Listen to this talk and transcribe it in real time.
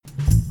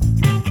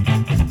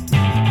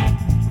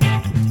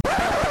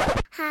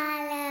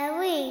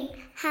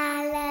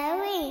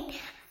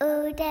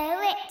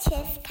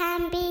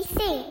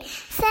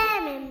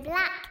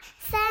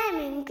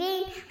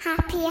green, green.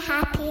 Happy,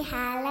 happy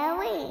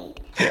Halloween.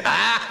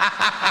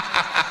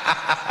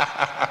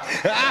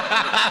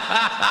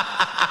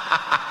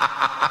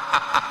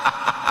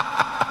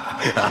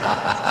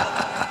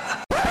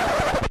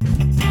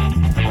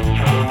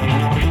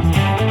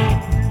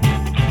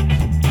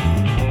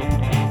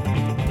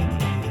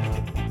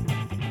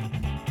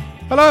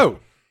 Hello.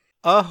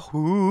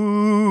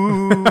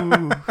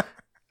 Ahoo!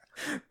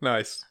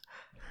 Nice.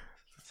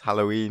 It's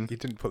Halloween. You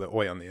didn't put the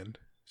oi on the end.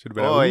 Should have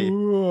been Oi.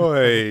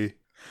 oi.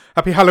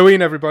 Happy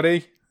Halloween,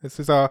 everybody. This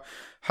is our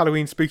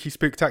Halloween Spooky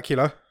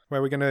Spooktacular,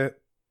 where we're going to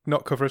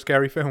not cover a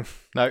scary film.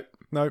 No,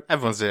 No.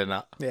 everyone's doing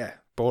that. Yeah,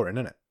 boring,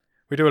 isn't it?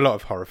 We do a lot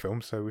of horror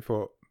films, so we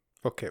thought,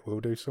 fuck it, we'll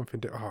do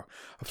something. Oh,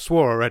 I've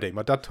swore already.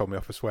 My dad told me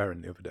off for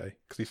swearing the other day,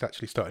 because he's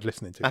actually started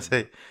listening to I it.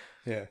 see.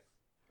 Yeah.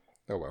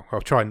 Oh well,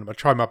 I'll try my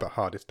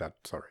hardest, Dad.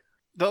 Sorry.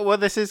 Well,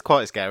 this is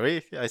quite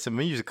scary. It's a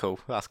musical.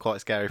 That's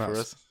quite scary for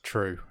That's us.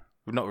 true.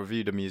 We've not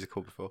reviewed a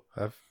musical before.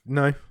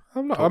 No,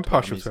 I'm not. Talked I'm about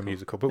partial a to a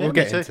musical, but Yeah, we'll me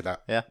get too. into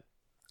that. Yeah.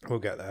 We'll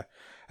get there.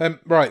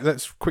 Right,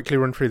 let's quickly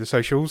run through the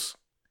socials.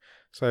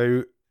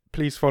 So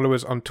please follow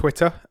us on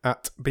Twitter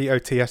at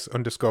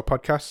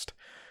BOTS_podcast.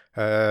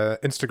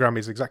 Instagram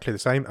is exactly the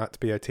same at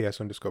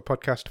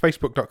BOTS_podcast.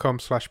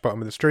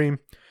 Facebook.com/bottom of the stream.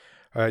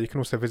 You can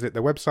also visit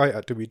the website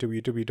at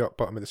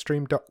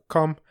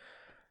www.bottomofthestream.com,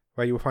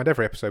 where you will find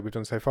every episode we've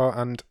done so far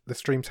and the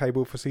stream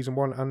table for season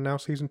 1 and now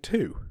season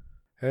 2.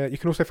 You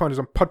can also find us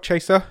on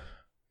Podchaser.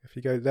 If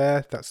you go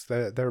there,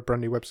 they're a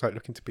brand new website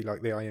looking to be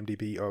like the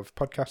IMDb of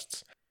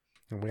podcasts.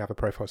 And we have a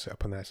profile set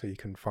up on there so you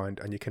can find,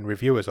 and you can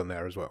review us on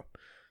there as well.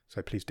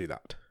 So please do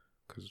that,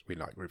 because we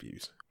like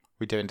reviews.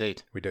 We do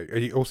indeed. We do.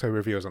 You also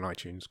review us on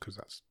iTunes, because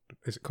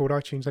is it called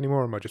iTunes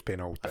anymore, or am I just being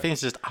old I there? think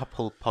it's just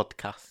Apple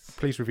Podcasts.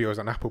 Please review us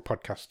on Apple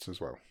Podcasts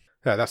as well.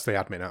 Yeah, that's the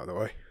admin out of the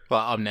way. Well,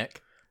 I'm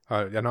Nick,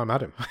 And I'm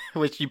Adam.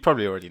 which you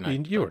probably already know.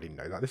 You already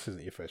know that. This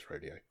isn't your first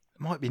rodeo.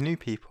 Might be new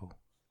people.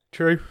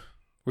 True.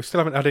 We still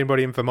haven't had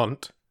anybody in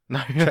Vermont.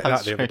 No, Checked that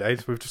that's the other true. day.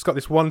 So we've just got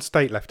this one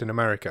state left in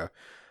America,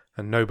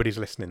 and nobody's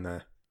listening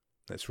there.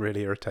 That's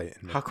really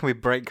irritating. How can we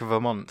break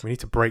Vermont? We need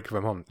to break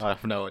Vermont. I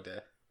have no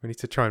idea. We need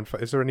to try and...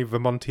 Is there any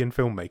Vermontian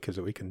filmmakers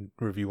that we can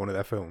review one of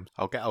their films?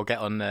 I'll get on Get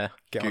on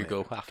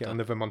Google it. after. Get on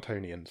the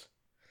Vermontonians.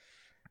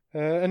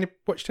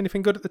 Watched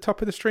anything good at the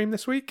top of the stream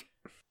this week?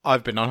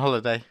 I've been on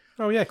holiday.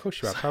 Oh yeah, of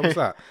course you have. How was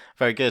that?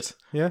 Very good.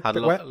 Yeah, Had a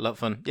bit wet? lot of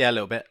fun. Yeah, a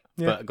little bit.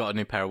 Yeah. But I got a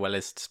new pair of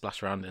wellies to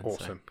splash around in.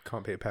 Awesome.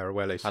 Can't beat a pair of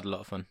wellies. So had a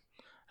lot of fun.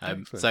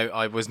 Excellent. So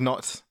I was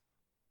not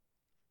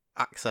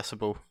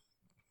accessible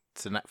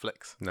to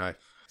Netflix. No.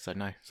 So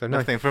no. So no.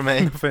 Nothing from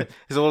me. Nothing.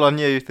 It's all on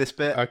you, this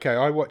bit. Okay,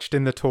 I watched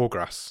In the Tall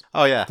Grass.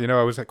 Oh, yeah. Do you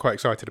know I was quite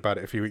excited about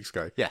it a few weeks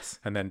ago, Yes.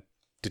 and then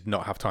did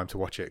not have time to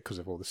watch it because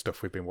of all the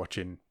stuff we've been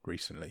watching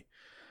recently.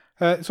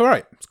 It's all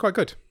right. It's quite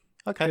good.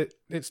 Okay.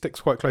 It sticks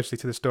quite closely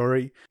to the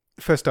story.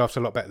 First half's a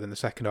lot better than the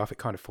second half. It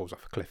kind of falls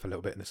off a cliff a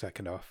little bit in the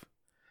second half,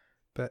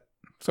 but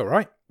it's all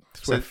right.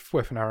 It's So-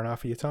 worth an hour and a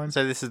half of your time.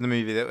 So this is the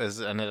movie that was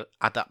an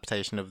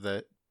adaptation of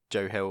the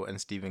Joe Hill and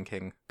Stephen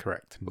King.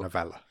 Correct.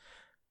 Novella.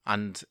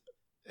 And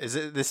is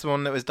it this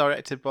one that was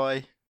directed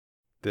by...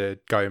 The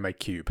guy who made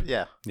Cube.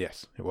 Yeah.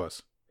 Yes, it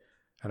was.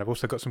 And I've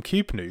also got some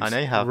Cube news. I know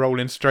you have.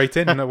 Rolling straight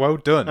in. Well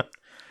done.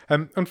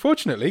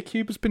 Unfortunately,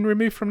 Cube has been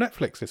removed from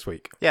Netflix this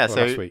week. Yeah, Well,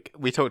 so last week.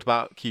 we talked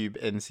about Cube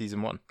in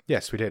season 1.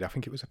 Yes, we did. I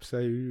think it was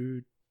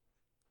episode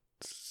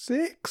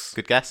 6.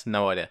 Good guess?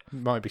 No idea.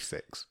 Might be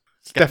 6.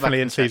 It's Get back definitely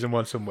in and check. season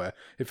 1 somewhere.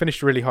 It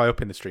finished really high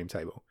up in the stream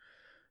table.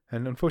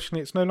 And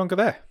unfortunately, it's no longer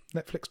there.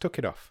 Netflix took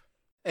it off.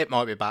 It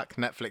might be back.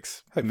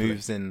 Netflix Hopefully.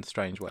 moves in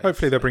strange ways.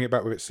 Hopefully, they'll bring it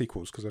back with its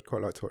sequels, because I'd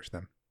quite like to watch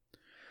them.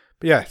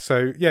 But yeah,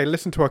 so yeah,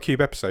 listen to our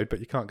Cube episode, but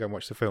you can't go and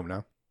watch the film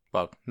now.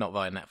 Well, not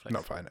via Netflix.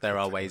 Not via Netflix. There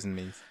are ways and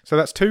means. So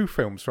that's 2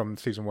 films from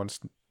season 1's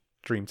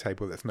stream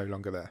table that's no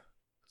longer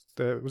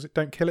there. Was it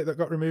Don't Kill It that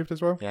got removed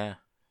as well? Yeah.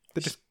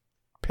 They're just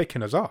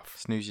picking us off.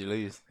 Snooze, you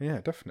lose.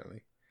 Yeah,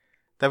 definitely.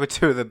 There were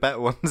 2 of the better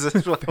ones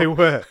as well. They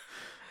were.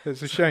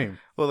 It's a shame.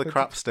 All the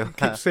crap still Keep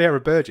there. Sierra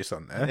Burgess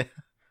on there.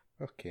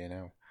 Okay,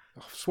 now.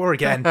 Oh, I swore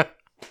again.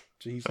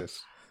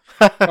 Jesus.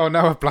 Oh,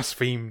 now I've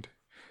blasphemed.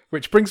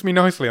 Which brings me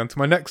nicely onto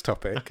my next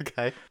topic.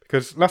 Okay.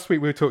 Because last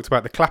week we talked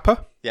about The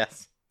Clapper,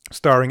 Yes.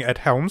 starring Ed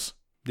Helms.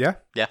 Yeah?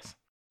 Yes.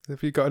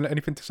 Have you got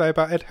anything to say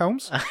about Ed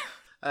Helms?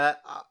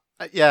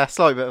 Yeah,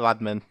 slight bit of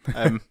admin.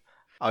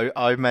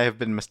 I may have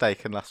been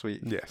mistaken last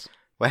week Yes.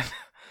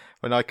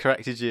 when I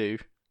corrected you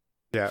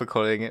Yeah. for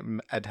calling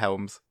him Ed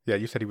Helms. Yeah,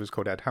 you said he was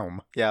called Ed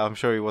Helm. Yeah, I'm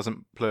sure he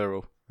wasn't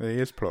plural, He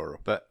is plural.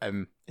 but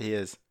he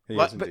is. He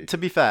Well, is but indeed. to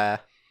be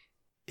fair,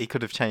 he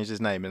could have changed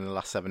his name in the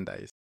last 7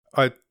 days.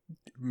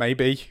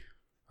 Maybe.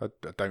 I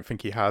don't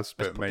think he has,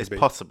 but maybe. It's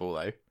possible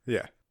though.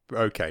 Yeah.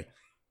 Okay.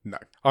 No.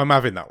 I'm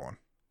having that one.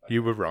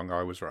 You were wrong.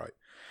 I was right.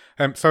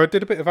 So I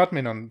did a bit of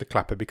admin on The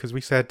Clapper because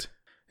we said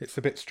it's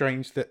a bit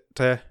strange that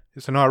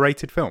it's an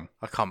R-rated film.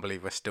 I can't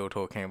believe we're still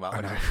talking about I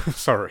it. know.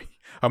 Sorry.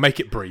 I'll make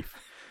it brief.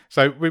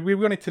 So we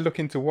wanted to look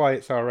into why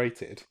it's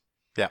R-rated.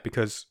 Yeah.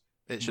 Because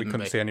It we shouldn't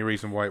couldn't be. see any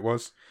reason why it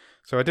was.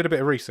 So I did a bit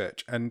of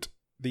research, and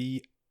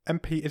the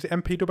is it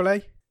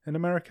MPAA in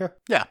America?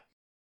 Yeah.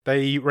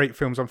 They rate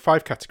films on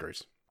 5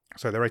 categories.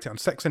 So they rate it on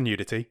sex and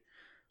nudity,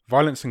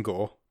 violence and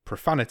gore,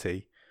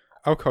 profanity,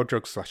 alcohol,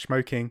 drugs /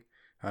 smoking,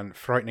 and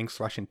frightening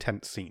 /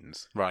 intense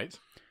scenes. Right.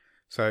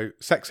 So,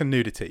 sex and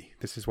nudity.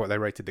 This is what they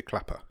rated The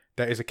Clapper.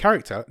 There is a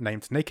character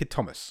named Naked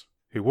Thomas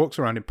who walks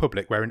around in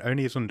public wearing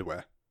only his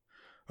underwear.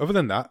 Other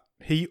than that,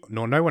 he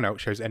nor no one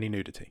else shows any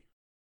nudity.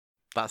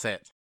 That's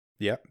it.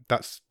 Yeah,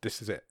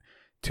 this is it.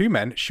 2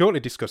 men shortly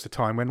discuss a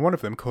time when one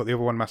of them caught the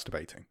other one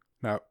masturbating.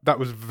 Now, that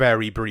was a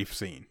very brief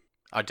scene.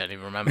 I don't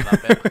even remember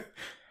that bit.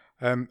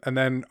 And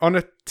then on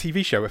a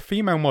TV show, a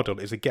female model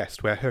is a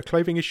guest where her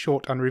clothing is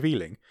short and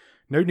revealing.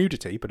 No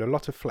nudity, but a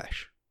lot of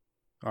flesh.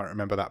 I don't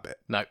remember that bit.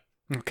 No.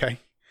 Okay.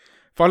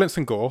 Violence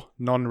and gore,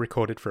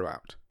 none-recorded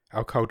throughout.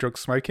 Alcohol,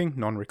 drugs, smoking,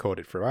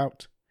 none-recorded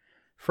throughout.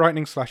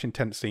 Frightening /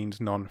 intense scenes,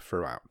 none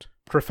throughout.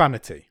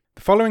 Profanity.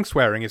 The following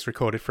swearing is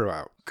recorded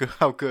throughout.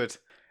 How good.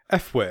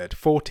 F-word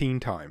 14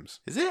 times.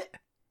 Is it?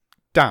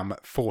 Damn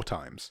 4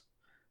 times.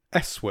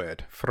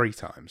 S-word 3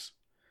 times.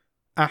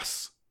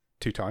 Ass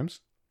 2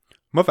 times.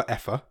 Mother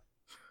effer.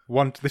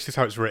 1. This is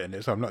how it's written.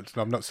 I'm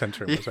not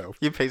censoring myself.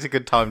 You picked a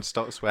good time to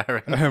stop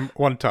swearing.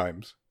 1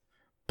 times.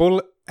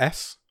 Bull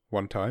S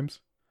 1 times.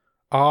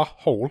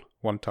 R-hole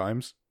 1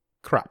 times.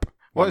 Crap.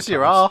 What's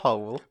your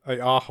R-hole?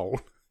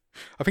 R-hole.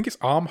 I think it's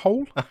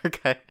armhole.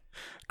 Okay.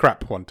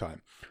 Crap 1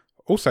 time.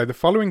 Also, the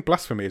following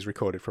blasphemy is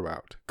recorded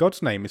throughout.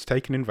 God's name is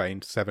taken in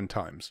vain 7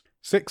 times.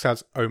 6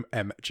 as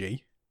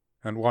OMG,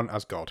 and 1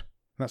 as God.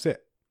 And that's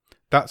it.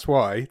 That's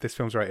why this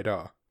film's rated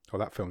R. Or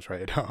that film's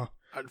rated R.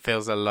 It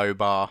feels a low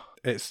bar.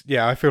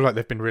 I feel like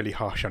they've been really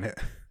harsh on it.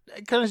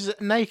 Because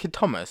Naked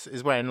Thomas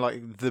is wearing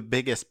like the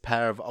biggest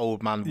pair of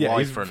old man Yeah,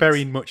 he's Y-fronts.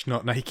 very much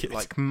not naked.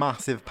 Like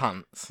massive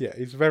pants. Yeah,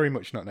 he's very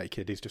much not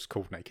naked. He's just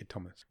called Naked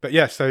Thomas. But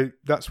yeah, so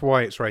that's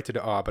why it's rated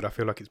at R, but I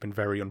feel like it's been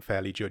very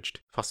unfairly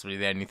judged. Possibly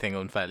the only thing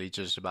unfairly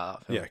judged about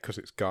that film. Yeah, because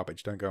it's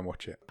garbage. Don't go and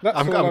watch it.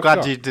 I'm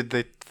glad you did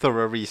the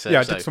thorough research.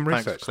 Yeah, I did some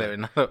Thanks research. for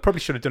clearing that up.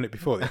 Probably should have done it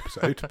before the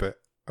episode, but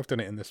I've done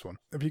it in this one.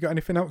 Have you got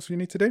anything else you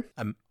need to do?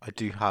 I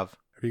do have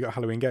Have you got a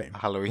Halloween game? a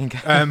Halloween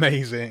game.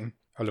 Amazing.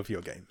 I love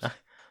your games.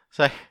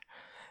 So,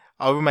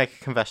 I will make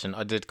a confession.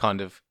 I did kind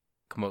of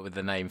come up with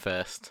the name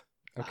first.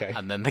 Okay.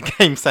 And then the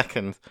game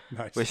second,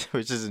 Nice.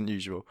 which isn't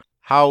usual.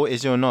 How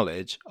is your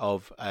knowledge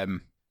of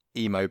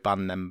emo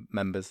band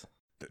members?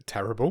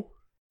 Terrible.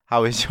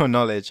 How is your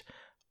knowledge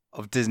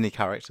of Disney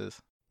characters?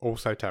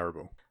 Also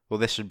terrible. Well,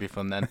 this should be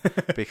fun then,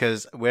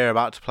 because we're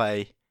about to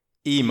play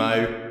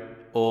Emo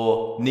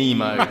or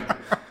Nemo.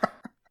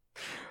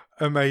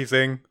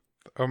 Amazing.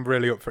 I'm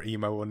really up for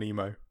emo or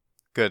Nemo.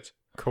 Good.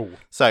 Cool.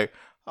 So,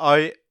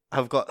 I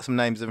have got some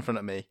names in front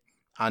of me,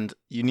 and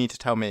you need to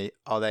tell me,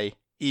 are they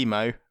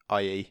emo,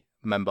 i.e.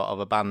 member of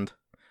a band,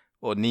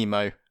 or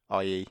Nemo,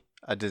 i.e.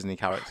 a Disney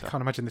character? I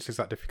can't imagine this is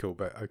that difficult,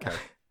 but okay.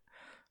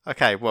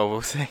 Okay, well,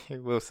 we'll see.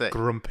 We'll see.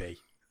 Grumpy.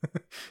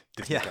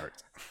 Disney Yeah.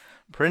 character.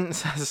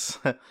 Princess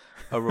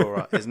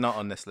Aurora is not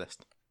on this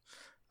list.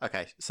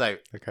 Okay, so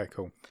Okay,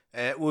 cool.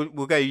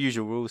 we'll go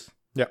usual rules.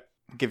 Yep.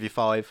 Give you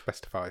 5.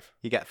 Best of 5.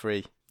 You get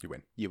 3. You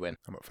win. You win.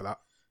 I'm up for that.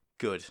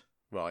 Good.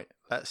 Right.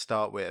 Let's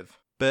start with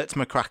Bert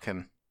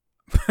McCracken.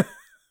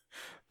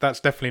 That's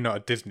definitely not a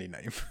Disney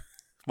name.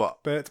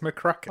 What? Bert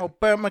McCracken. Oh,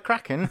 Bert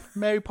McCracken.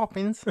 Mary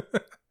Poppins.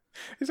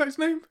 Is that his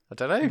name? I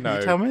don't know. No.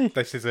 You tell me.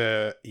 This is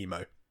a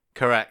emo.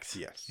 Correct.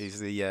 Yes. He's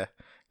the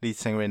lead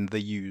singer in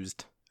The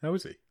Used. Oh,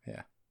 is he?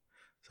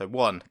 So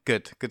 1.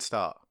 Good. Good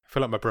start. I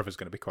feel like my brother's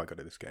going to be quite good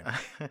at this game.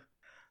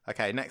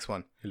 Okay, next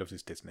one. He loves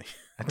his Disney.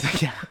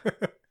 Yeah.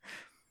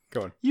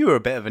 Go on. You were a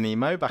bit of an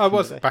emo back I in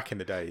was the day. back in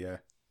the day, yeah.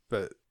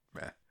 But,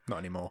 not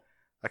anymore.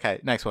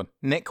 Okay, next one.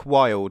 Nick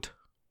Wilde.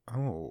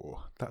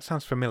 Oh, that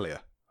sounds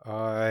familiar.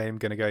 I'm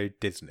going to go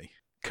Disney.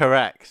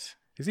 Correct.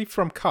 Is he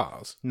from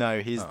Cars?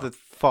 No, he's Oh. the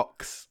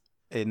fox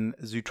in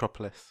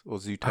Zootropolis or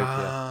Zootopia.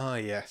 Ah,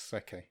 yes,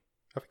 okay.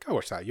 I think I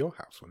watched that at your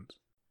house once.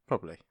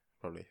 Probably.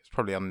 It's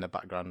probably on in the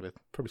background with.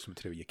 Probably something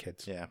to do with your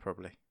kids. Yeah,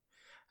 probably.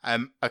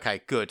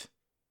 Okay, good.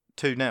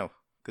 2-0.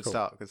 Good Cool.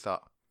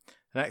 start.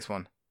 The next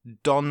one.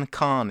 Don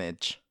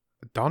Carnage.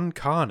 Don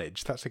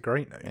Carnage, that's a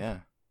great name. Yeah.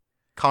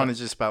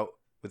 Carnage is spelled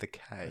with a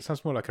K. It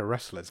sounds more like a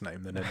wrestler's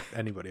name than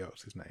anybody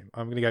else's name.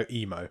 I'm going to go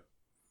emo.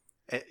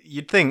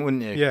 You'd think,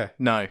 wouldn't you? Yeah.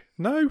 No.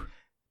 No?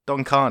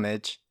 Don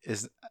Carnage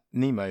is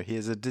Nemo. He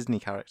is a Disney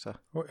character.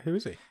 Who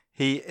is he?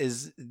 He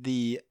is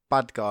the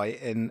bad guy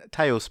in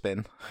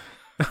Tailspin.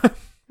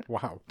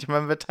 Wow. Do you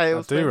remember I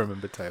Tailspin? do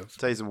remember Tails.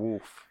 So he's a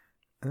wolf.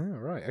 Oh,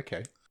 right,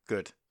 okay.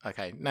 Good.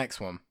 Okay, next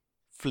one.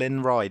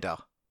 Flynn Rider.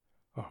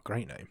 Oh,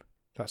 great name.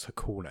 That's a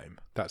cool name.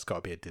 That's got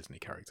to be a Disney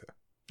character.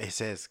 It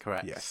is,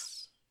 correct.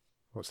 Yes.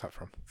 What's that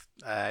from?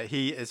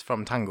 He is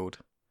from Tangled.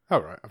 Oh,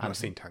 right. I've And not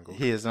seen Tangled.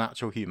 He is an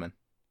actual human.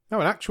 Oh,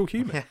 an actual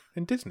human Yeah.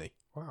 in Disney.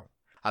 Wow.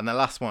 And the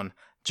last one,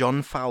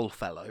 John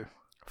Foulfellow.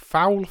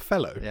 Foul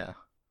Fellow. Yeah.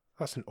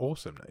 That's an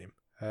awesome name.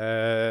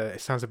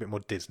 It sounds a bit more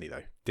Disney,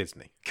 though.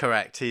 Disney.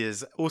 Correct. He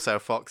is also a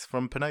fox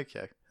from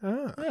Pinocchio.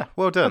 Ah. Yeah,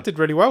 well I done. did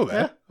really well there.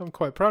 Yeah. I'm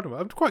quite proud of it.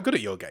 I'm quite good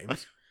at your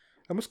games.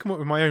 I must come up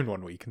with my own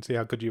one week and see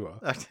how good you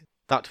are.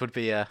 That would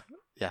be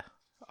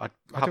I'd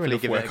I do happily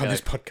enough give it a work go. on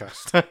this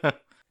podcast.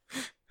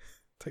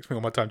 Takes me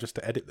all my time just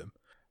to edit them.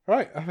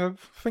 Right, I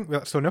think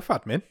that's enough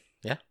admin.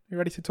 Yeah. You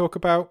ready to talk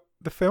about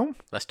the film?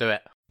 Let's do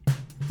it.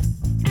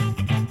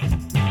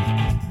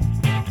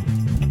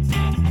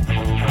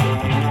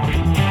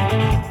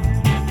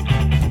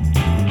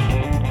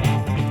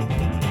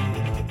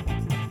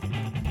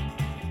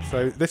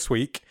 So this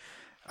week,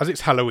 as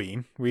it's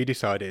Halloween, we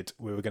decided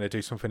we were going to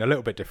do something a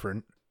little bit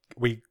different.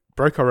 We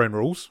broke our own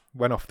rules,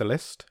 went off of the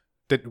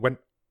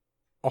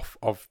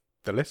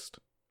list.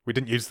 We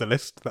didn't use the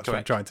list. That's what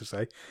I'm Correct. trying to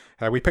say.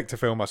 We picked a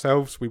film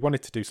ourselves. We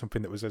wanted to do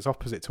something that was as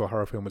opposite to a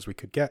horror film as we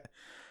could get.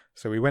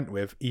 So we went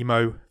with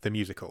Emo the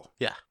Musical.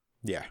 Yeah.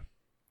 Yeah.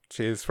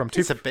 She is from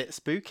It's a bit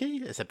spooky.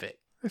 It's a bit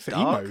It's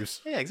dark.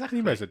 emos. Yeah, exactly.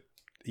 Emos are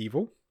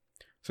evil.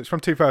 So it's from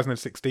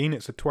 2016.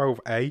 It's a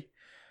 12A.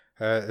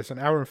 It's an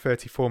hour and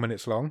 34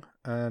 minutes long,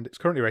 and it's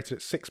currently rated at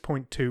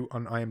 6.2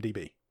 on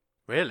IMDb.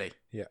 Really?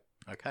 Yeah.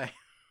 Okay.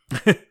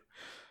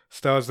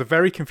 Stars the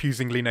very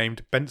confusingly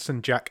named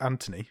Benson Jack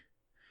Anthony,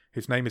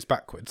 whose name is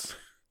backwards,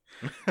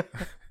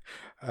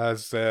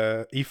 as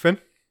Ethan,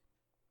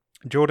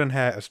 Jordan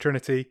Hare as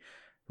Trinity,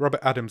 Robert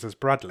Adams as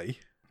Bradley.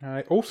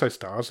 It also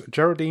stars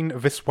Geraldine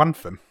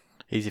Viswanathan,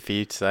 Easy for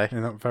you to say.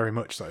 and not very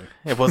much so.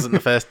 It wasn't the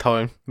first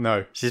time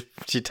No.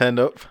 she turned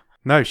up.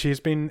 No, she's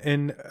been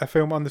in a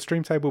film on the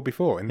stream table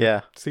before, in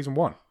Yeah. season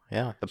 1.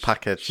 Yeah, the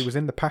package. She was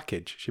in The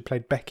Package. She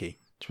played Becky.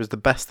 She was the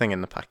best thing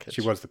in the package.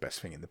 She was the best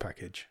thing in The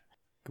Package.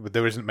 But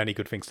there isn't many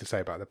good things to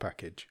say about The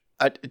Package.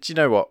 Do you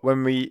know what?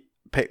 When we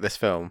picked this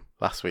film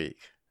last week,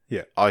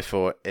 Yeah. I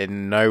thought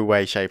in no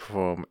way, shape, or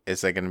form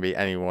is there going to be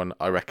anyone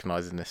I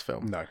recognise in this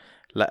film. No.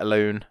 Let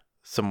alone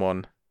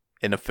someone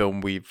in a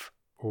film we've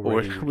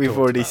already talked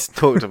about.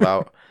 talked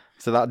about.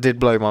 So that did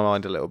blow my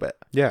mind a little bit.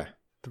 Yeah,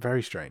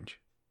 very strange.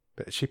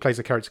 But she plays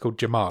a character called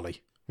Jamali.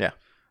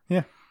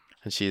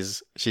 And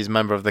she's a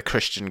member of the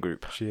Christian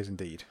group, She is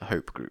indeed. the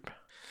Hope group.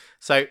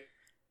 So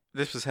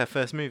this was her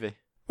first movie.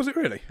 Was it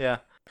really? Yeah.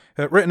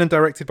 Written and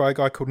directed by a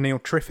guy called Neil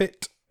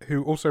Triffitt,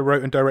 who also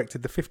wrote and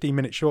directed the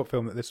 15-minute short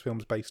film that this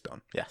film's based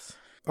on. Yes.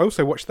 I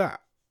also watched that.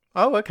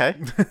 Oh, okay.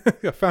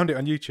 I found it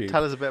on YouTube.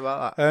 Tell us a bit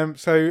about that.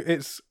 So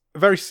it's a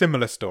very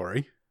similar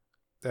story.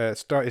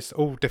 It's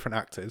all different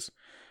actors.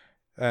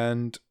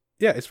 And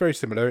yeah, it's very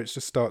similar. It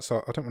just starts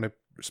off... I don't want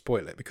to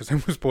spoil it because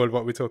then we'll spoil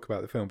what we talk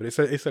about the film. But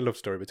it's a love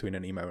story between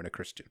an emo and a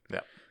Christian.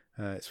 Yeah.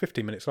 It's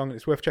 15 minutes long and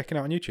it's worth checking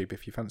out on YouTube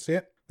if you fancy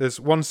it. There's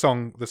one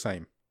song the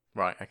same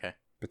Right, okay.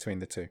 between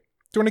the two. Do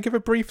you want to give a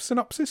brief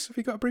synopsis? Have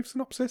you got a brief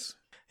synopsis?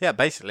 Yeah,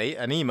 basically,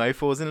 an emo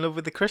falls in love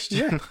with a Christian.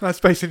 Yeah,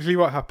 that's basically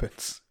what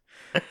happens.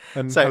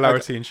 And So,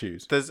 hilarity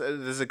ensues. There's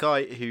a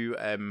guy who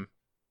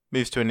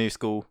moves to a new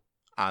school,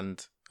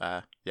 and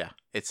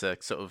it's a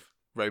sort of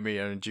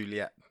Romeo and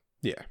Juliet.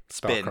 Yeah,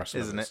 Spin, star-crossed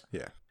isn't lovers.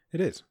 Yeah,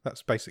 it is.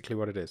 That's basically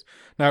what it is.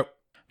 Now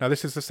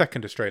this is the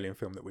second Australian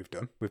film that we've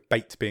done, with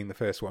Bait being the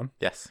first one.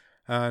 Yes.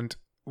 And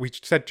we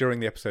said during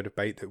the episode of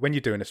Bait that when you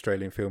do an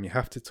Australian film, you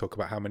have to talk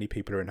about how many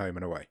people are in Home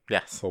and Away,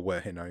 Yes. or were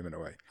in Home and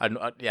Away. And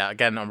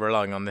again, I'm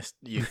relying on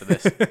you for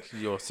this.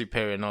 Your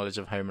superior knowledge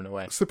of Home and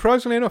Away.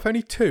 Surprisingly enough,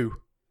 only two.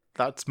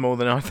 That's more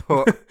than I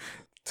thought.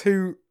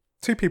 Two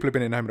people have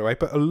been in Home and Away,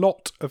 but a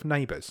lot of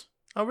Neighbours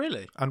Oh,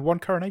 really? and one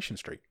Coronation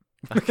Street.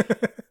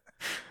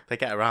 They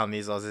get around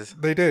these Aussies.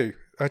 They do.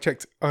 I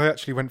checked. I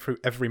actually went through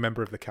every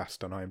member of the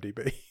cast on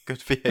IMDb.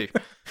 Good for you.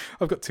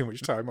 I've got too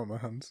much time on my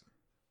hands.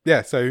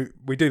 Yeah, so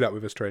we do that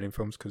with Australian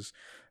films because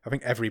I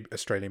think every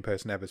Australian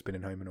person ever has been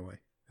in Home and Away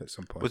at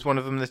some point. Was one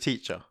of them the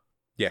teacher?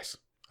 Yes.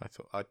 I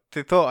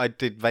thought I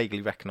did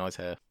vaguely recognise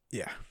her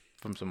Yeah.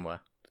 from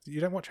somewhere. You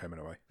don't watch Home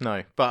and Away?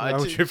 No, but Why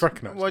would you have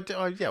recognised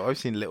Well, I've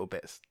seen little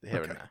bits here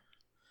Okay. and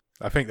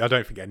there. I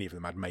don't think any of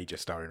them had major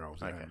starring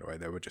roles in Okay. Home and Away.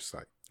 They were just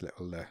like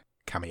little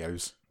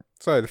cameos.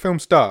 So the film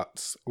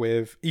starts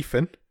with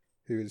Ethan,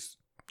 who is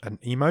an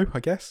emo, I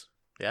guess.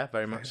 Yeah,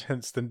 very much.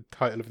 Hence the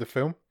title of the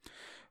film.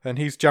 And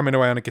he's jamming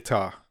away on a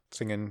guitar,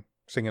 singing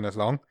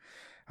along.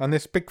 And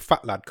this big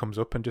fat lad comes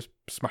up and just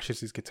smashes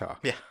his guitar.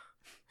 Yeah.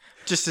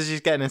 Just as he's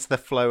getting into the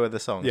flow of the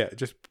song. Yeah,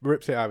 just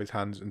rips it out of his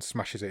hands and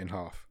smashes it in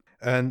half.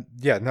 And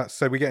yeah,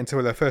 so we get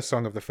into the first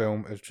song of the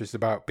film, which is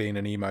about being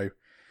an emo.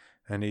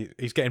 And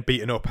he's getting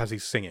beaten up as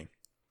he's singing,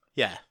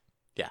 Yeah.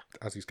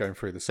 as he's going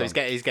through the So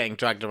song. he's getting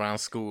dragged around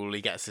school.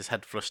 He gets his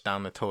head flushed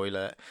down the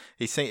toilet.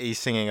 He's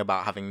singing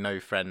about having no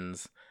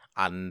friends,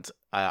 and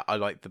I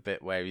like the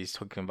bit where he's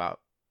talking about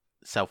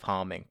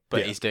self-harming,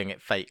 but Yeah. he's doing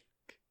it fake.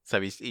 So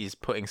he's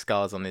putting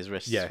scars on his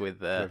wrists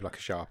with with like a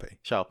Sharpie.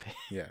 Sharpie.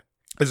 Yeah.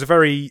 It's a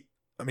very...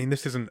 I mean,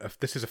 this is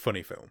a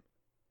funny film.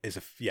 It's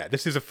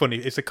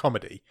a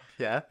comedy.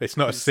 Yeah. It's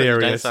not a So you don't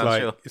serious,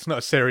 sound sure. it's not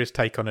a serious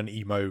take on an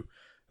emo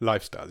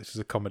lifestyle. This is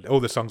a comedy. All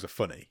the songs are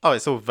funny. Oh,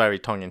 it's all very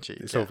tongue-in-cheek.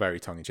 It's all very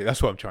tongue-in-cheek.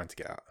 That's what I'm trying to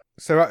get at.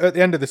 So at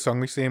the end of the song,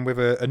 we see him with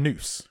a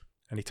noose,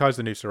 and he ties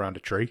the noose around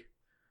a tree,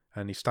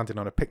 and he's standing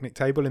on a picnic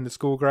table in the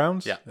school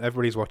grounds. Yeah.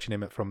 Everybody's watching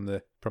him from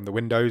the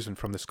windows and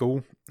from the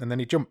school, and then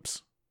he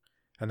jumps,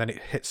 and then it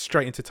hits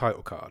straight into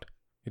title card.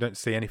 You don't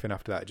see anything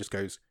after that. It just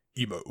goes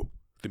Emo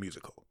the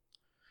Musical,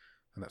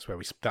 and that's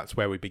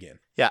where we begin.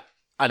 Yeah.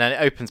 And then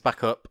it opens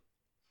back up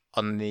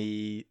on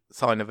the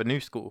sign of a new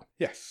school.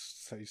 Yes.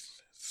 So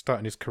he's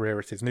starting his career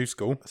at his new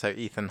school. So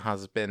Ethan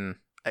has been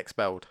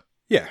expelled.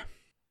 Yeah.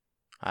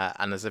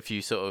 And there's a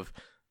few sort of,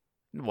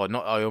 well,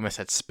 not, I almost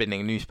said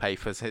spinning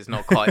newspapers. It's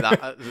not quite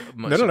that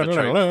much of a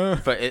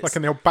trope. But it's like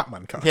in the old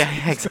Batman cartoon.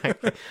 Yeah,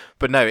 exactly.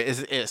 But no,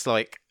 it's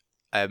like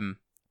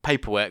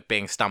paperwork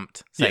being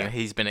stamped saying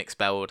he's been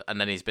expelled and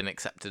then he's been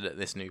accepted at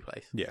this new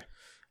place. Yeah.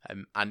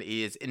 And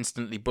he is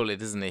instantly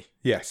bullied, isn't he?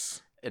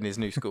 Yes. In his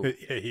new school.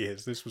 Yeah, he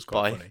is. This was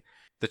quite funny.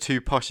 The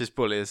two poshest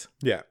bullies.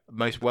 Yeah.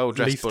 Most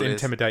well-dressed Least bullies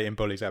intimidating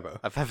bullies ever.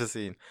 I've ever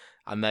seen.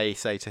 And they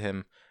say to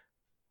him,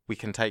 we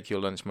can take your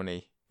lunch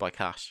money by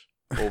cash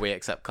or we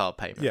accept card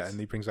payments. Yeah, and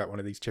he brings out one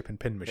of these chip and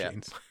pin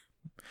machines.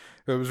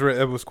 Yeah.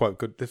 It was quite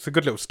good. It's a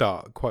good little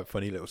start. Quite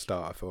funny little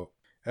start, I thought.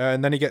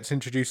 And then he gets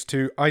introduced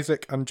to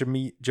Isaac and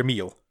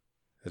Jamil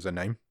as a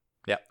name.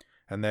 Yeah.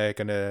 And they're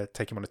going to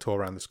take him on a tour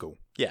around the school.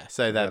 Yeah,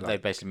 so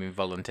they've basically been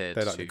volunteered.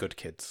 They're like the good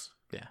kids.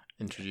 Yeah,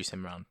 introduce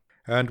him around.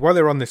 And while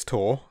they're on this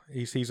tour,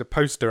 he sees a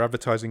poster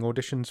advertising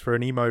auditions for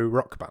an emo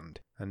rock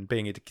band. And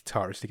being a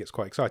guitarist, he gets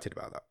quite excited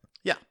about that.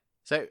 Yeah.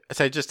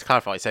 So just to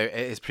clarify, so at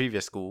his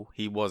previous school,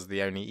 he was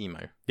the only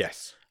emo.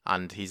 Yes.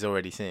 And he's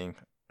already seeing,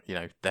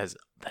 there's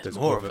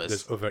more of us.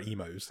 There's other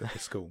emos at the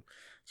school.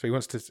 So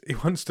he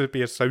wants to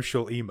be a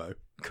social emo.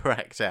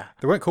 Correct, yeah.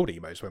 They weren't called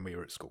emos when we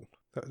were at school.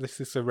 This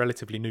is a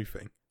relatively new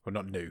thing. Well,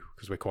 not new,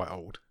 because we're quite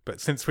old. But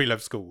since we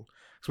left school.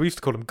 So we used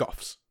to call them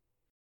goths.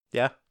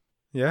 Yeah.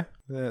 Yeah,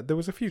 there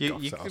was a few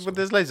goths. Well,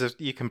 there's loads of,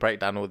 you can break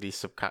down all these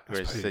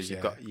subcategories. Suppose,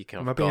 so you can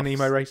Am have I being goths, an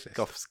emo racist?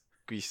 Goths,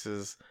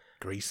 greasers,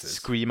 Greasers.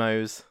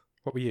 screamos.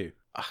 What were you?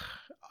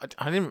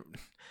 I didn't.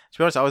 To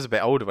be honest, I was a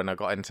bit older when I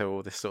got into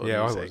all this sort of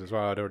music. I was as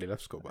well. I'd already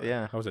left school, but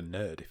Yeah. I was a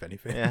nerd, if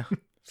anything. Yeah.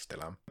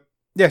 Still am.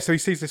 Yeah, so he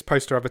sees this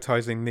poster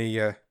advertising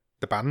the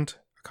band.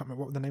 I can't remember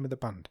what was the name of the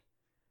band.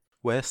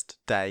 Worst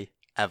day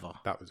ever.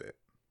 That was it.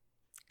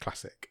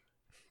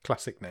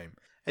 Classic name.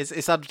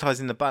 It's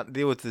advertising the band.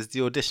 There's the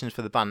auditions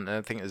for the band, and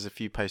I think there's a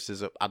few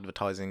posters up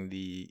advertising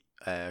the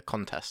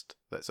contest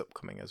that's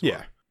upcoming as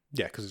well.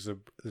 Yeah, because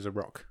there's a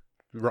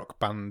rock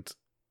band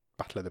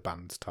battle of the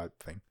bands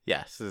type thing.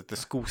 Yeah, so the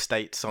school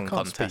state song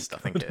contest. I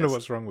think I don't know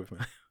what's wrong with me.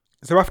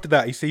 So after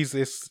that, he sees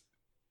this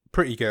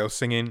pretty girl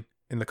singing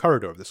in the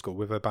corridor of the school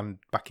with a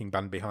backing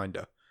band behind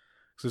her.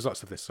 So there's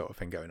lots of this sort of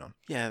thing going on.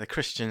 Yeah, the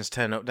Christians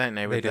turn up, don't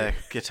they, with their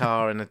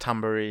guitar and a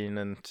tambourine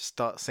and just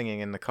start singing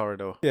in the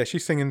corridor. Yeah,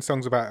 she's singing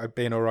songs about it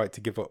being all right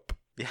to give up.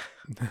 Yeah,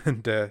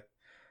 and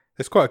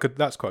that's quite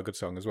a good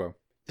song as well.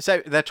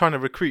 So they're trying to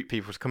recruit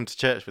people to come to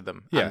church with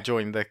them and Yeah.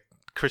 join the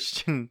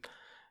Christian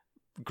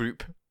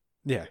group.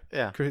 Yeah,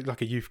 Yeah,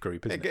 like a youth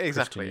group, isn't it?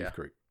 Exactly, Christian yeah. youth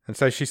group. And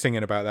so she's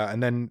singing about that,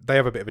 and then they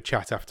have a bit of a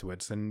chat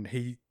afterwards. And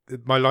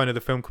my line of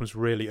the film comes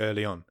really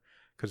early on,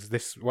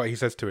 because what he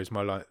says to her is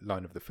my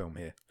line of the film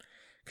here.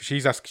 Because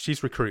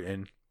she's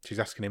recruiting, she's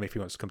asking him if he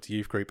wants to come to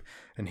youth group,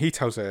 and he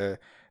tells her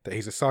that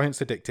he's a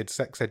science-addicted,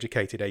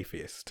 sex-educated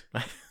atheist,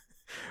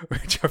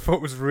 which I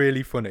thought was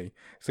really funny.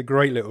 It's a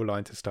great little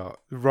line to start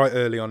right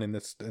early on in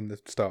the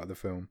start of the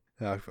film.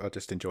 I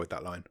just enjoyed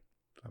that line.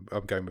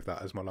 I'm going with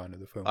that as my line of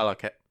the film. I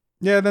like it.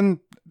 Yeah, then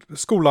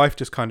school life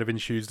just kind of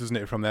ensues, doesn't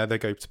it? From there, they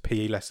go to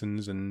PE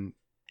lessons and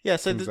Yeah,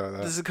 so things like that.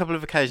 there's a couple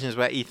of occasions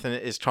where Ethan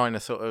is trying to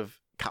sort of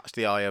catch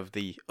the eye of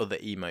the other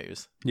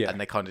emos. Yeah. And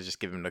they kind of just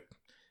give him the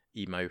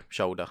emo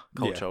shoulder,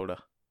 cold Yeah. shoulder.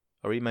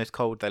 Are emos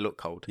cold? They look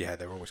cold. Yeah,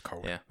 they're always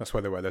cold. Yeah. That's why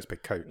they wear those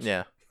big coats.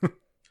 Yeah.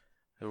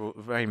 They're all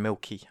very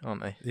milky,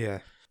 aren't they? Yeah.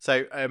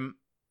 So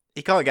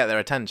he can't get their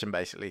attention,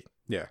 basically.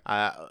 Yeah.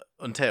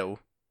 Until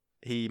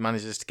he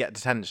manages to get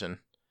detention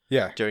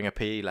Yeah. during a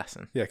PE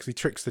lesson. Yeah, because he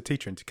tricks the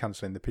teacher into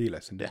cancelling the PE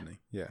lesson, doesn't he?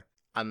 Yeah.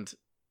 And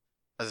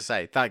as I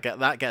say,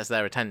 that gets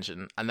their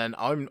attention. And then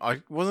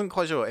I wasn't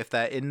quite sure if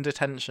they're in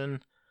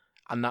detention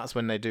and that's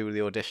when they do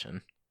the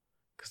audition.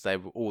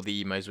 Because all the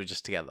emos were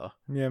just together.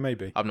 Yeah,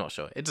 maybe. I'm not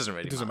sure. It doesn't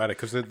really It doesn't matter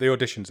because the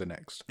auditions are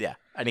next. Yeah.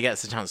 And he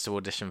gets a chance to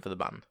audition for the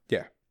band.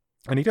 Yeah.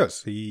 And he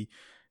does. He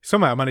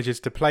somehow manages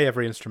to play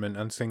every instrument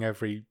and sing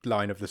every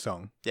line of the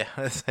song Yeah,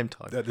 at the same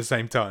time. at the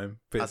same time,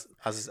 but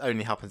As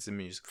only happens in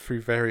music.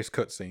 through various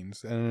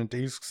cutscenes. And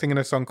he's singing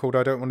a song called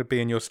I Don't Want to Be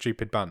in Your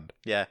Stupid Band.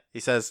 Yeah. He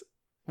says,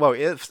 well,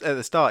 at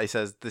the start he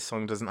says this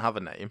song doesn't have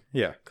a name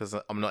Yeah. because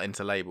I'm not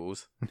into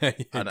labels Yeah,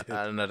 and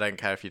I don't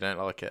care if you don't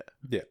like it.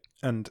 yeah.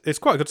 And it's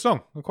quite a good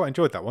song. I quite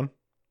enjoyed that one.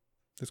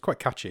 It's quite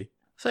catchy.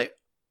 So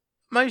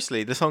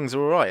mostly the songs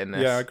are all right in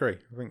this. Yeah, I agree.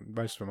 I think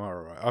most of them are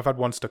alright. I've had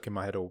one stuck in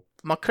my head all.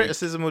 My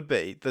criticism would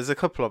be there's a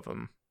couple of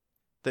them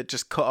that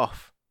just cut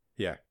off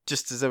Yeah.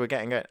 just as they were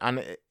getting going.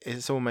 And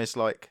it's almost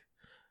like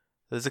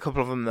there's a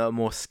couple of them that are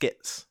more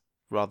skits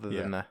rather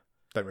than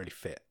Don't really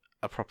fit.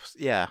 a proper...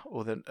 Yeah,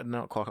 or they're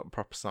not quite a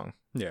proper song.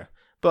 Yeah.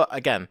 But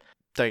again,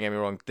 don't get me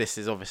wrong, this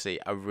is obviously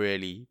a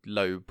really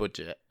low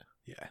budget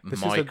Yeah,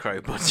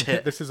 micro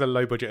budget. This is a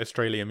low budget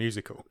Australian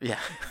musical. Yeah,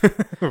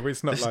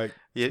 It's not like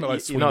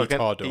Sweeney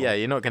Todd.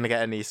 You're not going to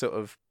get any sort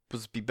of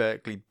Busby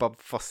Berkeley, Bob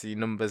Fosse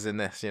numbers in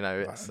this. You know,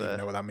 I it's don't even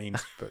know what that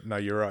means, but no,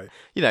 you're right.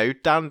 you know,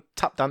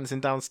 tap dancing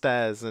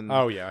downstairs and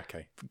Oh yeah,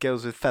 okay.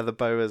 girls with feather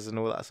boas and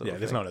all that sort of thing. Yeah,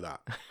 there's none of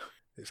that.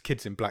 It's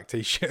kids in black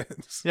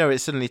t-shirts. You know, it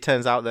suddenly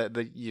turns out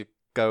that you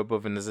go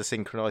above and there's a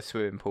synchronised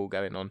swimming pool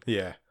going on.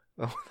 Yeah,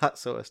 All that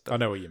sort of stuff. I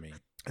know what you mean.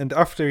 And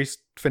after he's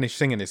finished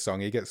singing his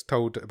song, he gets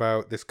told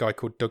about this guy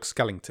called Doug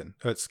Skellington.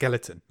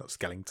 Skeleton, not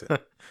Skellington.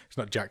 It's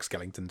not Jack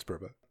Skellington's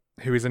brother,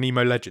 who is an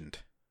emo legend.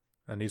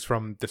 And he's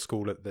from the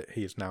school that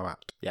he is now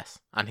at. Yes,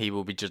 and he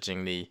will be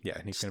judging the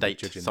And he's going to be state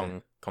judging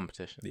song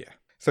competition. Yeah.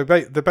 So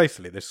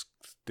basically, this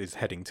is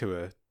heading to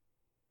a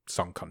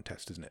song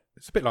contest, isn't it?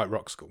 It's a bit like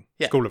Rock School.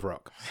 Yeah. School of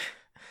Rock.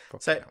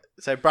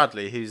 So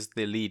Bradley, who's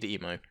the lead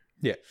emo,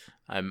 Yeah.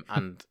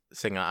 and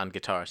singer and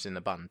guitarist in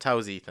the band,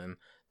 tells Ethan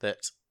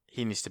that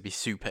he needs to be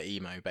super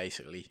emo,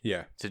 basically,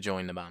 Yeah. to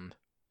join the band.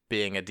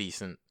 Being a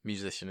decent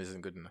musician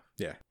isn't good enough.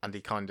 Yeah. And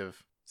he kind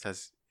of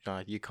says,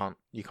 no, you can't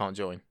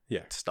join.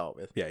 Yeah. To start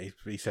with. Yeah,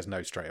 he says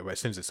no straight away. As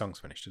soon as the song's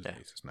finished, doesn't Yeah. he?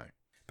 He says no.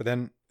 But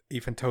then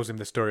Ethan tells him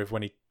the story of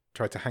when he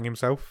tried to hang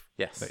himself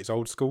Yes. at his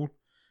old school.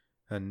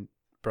 And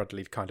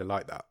Bradley kind of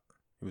liked that.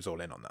 He was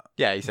all in on that.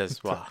 Yeah, he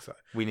says, well, So,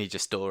 we need your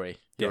story.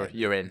 Yeah.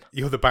 You're in.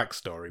 you're the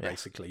backstory, Yeah.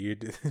 basically.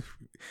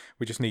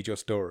 We just need your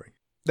story.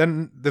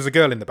 Then there's a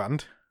girl in the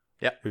band.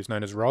 Yeah. Who's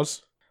known as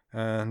Roz.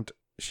 And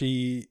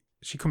she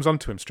comes on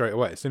to him straight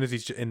away. As soon as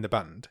he's in the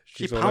band,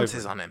 she's all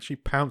pounces over on him. She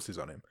pounces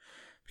on him.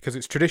 Because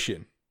it's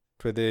tradition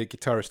for the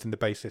guitarist and the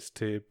bassist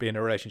to be in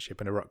a relationship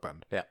in a rock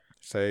band. Yeah.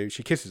 So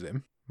she kisses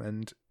him.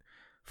 And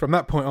from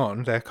that point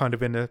on, they're kind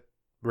of in a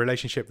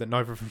relationship that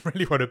neither of them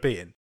really want to be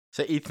in.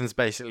 So Ethan's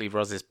basically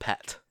Roz's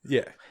pet,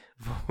 Yeah.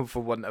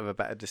 for want of a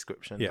better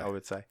description, Yeah. I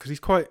would say. Because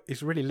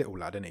he's a really little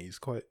lad, isn't he? He's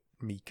quite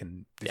meek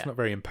and he's Yeah. not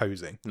very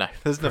imposing. No,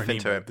 there's for an nothing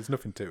to emo. him. There's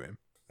nothing to him.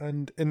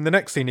 And in the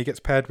next scene, he gets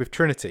paired with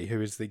Trinity,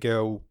 who is the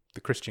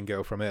Christian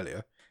girl from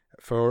earlier,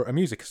 for a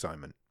music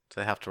assignment.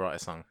 So they have to write a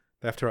song.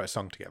 They have to write a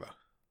song together.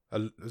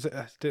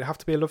 Did it have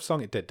to be a love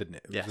song? It did, didn't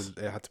it? Yes.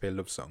 It had to be a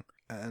love song.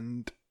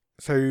 And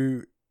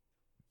so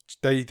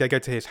they go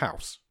to his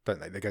house, don't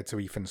they? They go to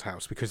Ethan's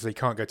house because they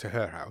can't go to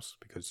her house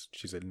because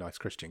she's a nice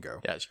Christian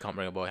girl. Yeah, she can't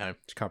bring a boy home.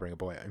 She can't bring a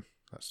boy home.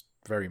 That's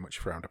very much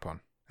frowned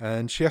upon.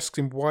 And she asks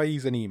him why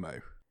he's an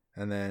emo.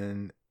 And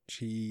then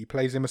she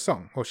plays him a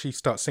song. Or she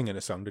starts singing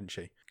a song, didn't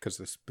she?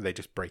 Because they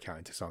just break out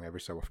into song every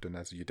so often,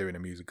 as you do in a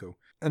musical.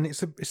 And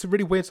it's a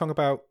really weird song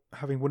about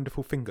having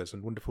wonderful fingers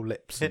and wonderful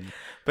lips. And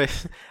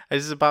But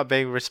it's about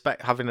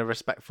having a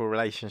respectful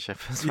relationship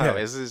as well.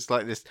 Yeah. It's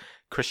like this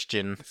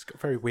Christian it's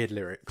got very weird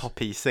lyrics.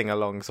 poppy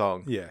sing-along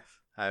song. Yeah.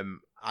 And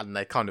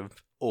they kind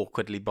of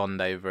awkwardly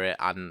bond over it,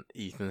 and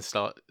Ethan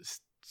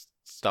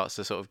starts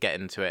to sort of get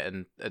into it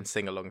and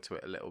sing along to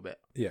it a little bit.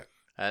 Yeah.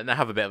 And they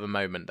have a bit of a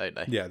moment, don't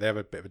they? Yeah, they have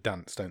a bit of a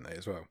dance, don't they,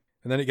 as well?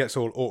 And then it gets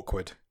all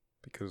awkward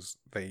because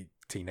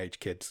teenage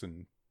kids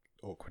and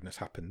awkwardness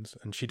happens,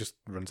 and she just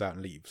runs out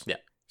and leaves. Yeah.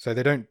 So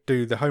they don't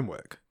do the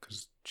homework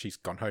because she's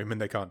gone home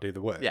and they can't do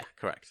the work. Yeah,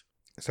 correct.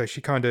 So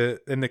she kind of,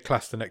 in the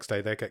class the next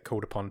day, they get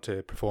called upon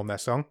to perform their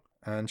song,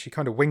 and she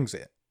kind of wings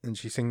it, and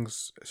she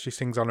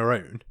sings on her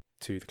own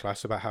to the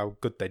class about how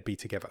good they'd be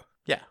together.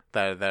 Yeah,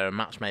 they're a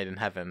match made in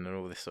heaven and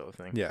all this sort of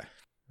thing. Yeah.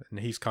 And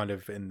he's kind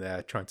of in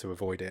there trying to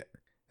avoid it.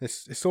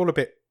 It's all a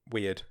bit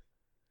weird.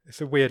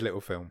 It's a weird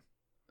little film.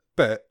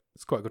 But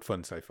it's quite good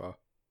fun so far,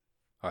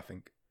 I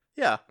think.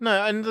 Yeah,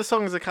 no, and the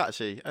songs are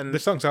catchy. And The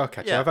songs are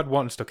catchy. Yeah. I've had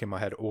one stuck in my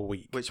head all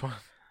week. which one?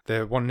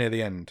 The one near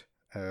the end.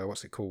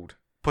 What's it called?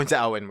 Point it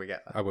out when we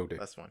get there. I will do.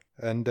 That's fine.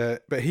 And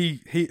but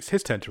it's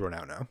his turn to run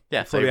out now.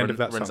 Yeah, Before so he the end of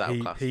that runs song, out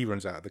of class. he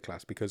runs out of the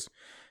class because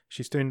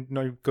she's doing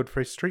no good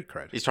for his street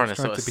cred. He's trying to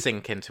sort of be,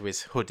 sink into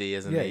his hoodie,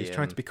 isn't Yeah, he? he's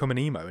trying to become an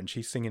emo, and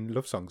she's singing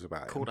love songs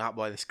about called him. out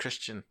by this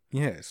Christian.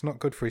 Yeah, it's not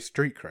good for his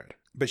street cred.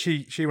 But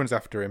she runs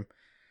after him,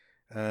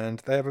 and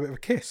they have a bit of a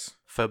kiss.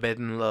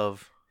 Forbidden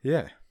love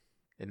Yeah.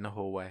 in the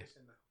hallway.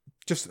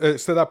 Just so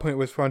at that point, it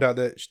was found out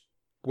that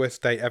West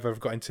State ever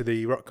have got into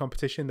the rock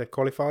competition. They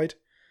qualified,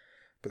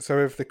 but so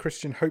have the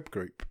Christian Hope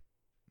Group.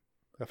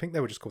 I think they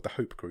were just called the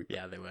Hope Group.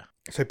 Yeah, they were.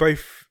 So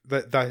both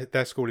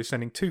their school is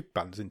sending 2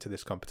 bands into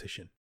this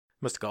competition.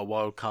 Must have got a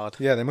wild card.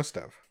 Yeah, they must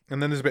have.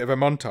 And then there's a bit of a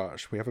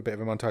montage. We have a bit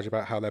of a montage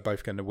about how they're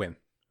both going to win,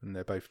 and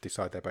they both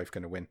decide they're both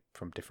going to win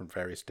from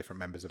various different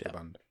members of the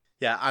band.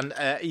 Yeah, and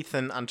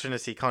Ethan and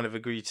Trinity kind of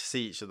agree to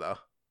see each other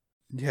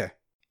Yeah,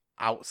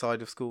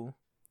 outside of school,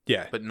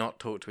 yeah, but not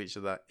talk to each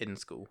other in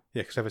school.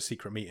 yeah. Because they have a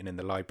secret meeting in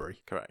the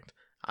library. Correct.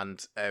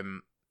 And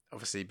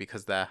obviously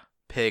because their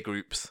peer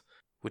groups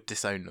would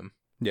disown them.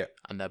 Yeah,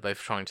 And they're both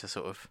trying to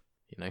sort of,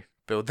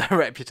 build their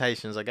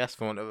reputations, I guess,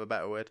 for want of a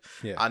better word.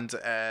 yeah, And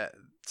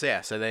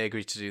so they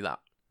agreed to do that,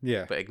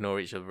 yeah. but ignore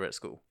each other at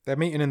school. Their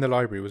meeting in the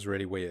library was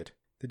really weird.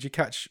 Did you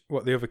catch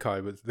what the other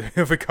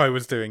guy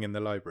was doing in the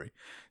library?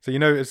 So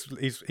as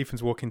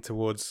Ethan's walking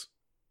towards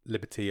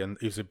Liberty and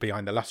who's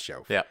behind the last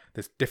shelf. Yeah.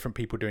 There's different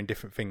people doing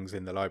different things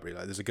in the library.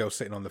 Like there's a girl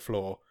sitting on the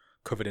floor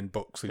covered in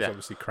books. He's Yeah.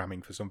 obviously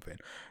cramming for something.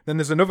 Then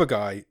there's another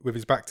guy with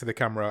his back to the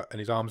camera and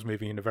his arms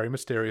moving in a very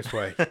mysterious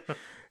way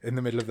in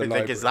the middle of the I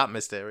library. think it's that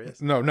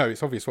mysterious. No,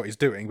 it's obvious what he's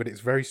doing, but it's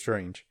very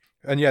strange.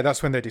 And yeah,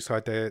 that's when they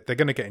decide they're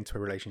going to get into a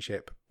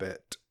relationship,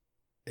 but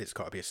it's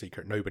got to be a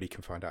secret. Nobody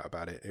can find out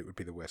about it. It would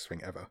be the worst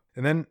thing ever.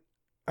 And then,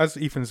 as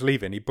Ethan's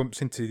leaving, he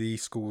bumps into the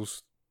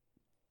school's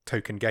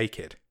token gay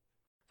kid.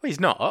 Well, he's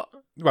not.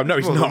 Well, no,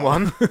 he's More than not.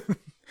 one.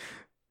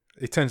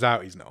 It turns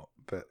out he's not,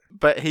 but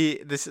But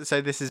this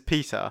is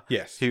Peter,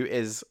 yes. who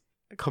is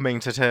coming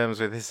to terms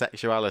with his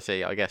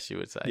sexuality, I guess you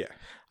would say. Yeah.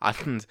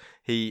 And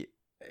he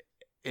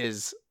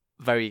is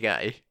very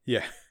gay,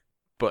 Yeah.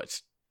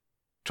 but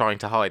trying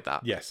to hide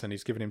that. Yes, and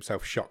he's given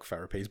himself shock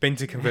therapy. He's been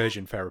to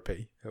conversion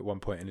therapy at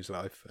one point in his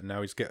life, and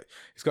now he's got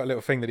a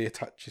little thing that he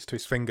attaches to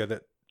his finger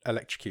that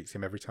electrocutes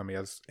him every time he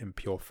has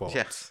impure thoughts.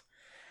 Yes.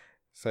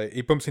 So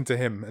he bumps into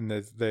him, and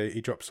he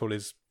drops all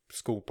his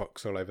school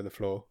books all over the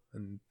floor,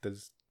 and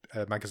there's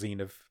a magazine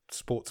of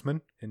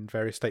sportsmen in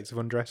various states of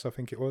undress, I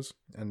think it was,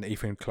 and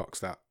Ethan clocks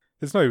that.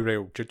 There's no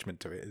real judgment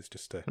to it. It's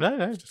just a No.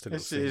 It's just a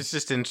little scene. It's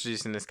just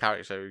introducing this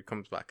character who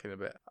comes back in a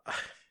bit.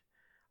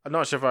 I'm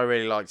not sure if I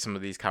really liked some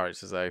of these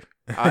characters though.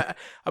 But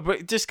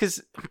just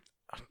because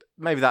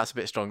maybe that's a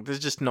bit strong. There's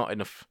just not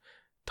enough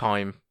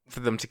time for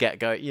them to get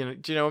going. You know,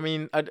 do you know what I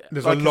mean?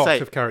 There's like a I lot say,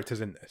 of characters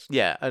in this.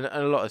 Yeah, and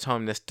a lot of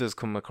time this does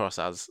come across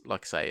as,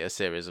 like I say, a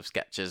series of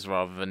sketches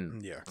rather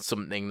than Yeah.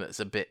 something that's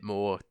a bit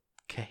more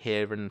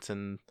coherent.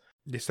 And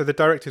Yeah, so the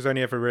director's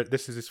only ever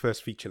this is his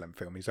first feature-length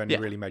film. He's only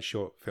Yeah. really made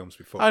short films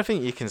before. I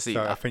think you can see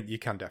so that. I think you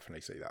can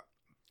definitely see that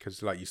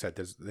because, like you said,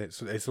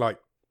 it's like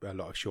a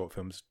lot of short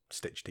films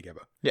stitched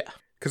together. Yeah.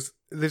 Because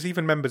there's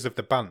even members of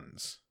the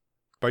bands,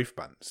 both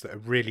bands, that are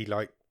really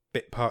like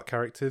bit part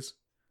characters.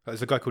 Like,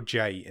 there's a guy called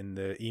Jay in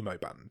the emo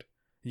band.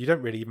 You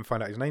don't really even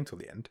find out his name till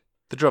the end.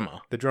 The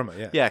drummer. The drummer,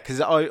 yeah. Yeah, because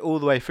all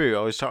the way through,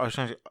 I was trying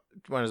to,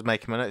 when I was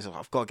making my notes,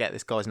 I've got to get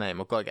this guy's name.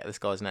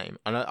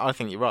 And I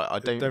think you're right. I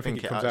don't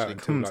think he it comes actually out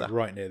until comes like, out.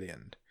 right near the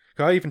end.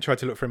 'Cause I even tried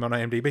to look for him on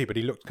IMDb, but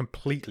he looked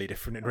completely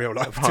different in real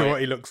life to Right. what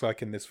he looks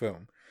like in this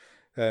film.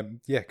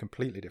 Yeah,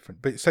 completely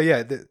different. But so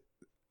yeah,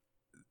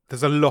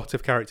 there's a lot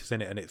of characters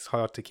in it, and it's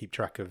hard to keep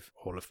track of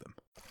all of them.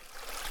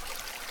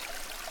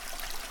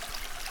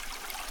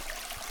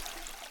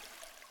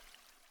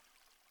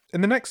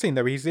 In the next scene,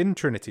 though, he's in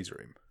Trinity's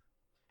room.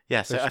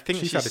 Yeah, so So I think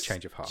she's had a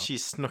change of heart. She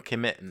snuck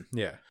him in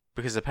Yeah,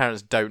 because the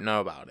parents don't know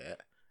about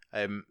it.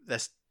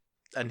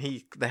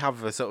 They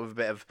have a sort of a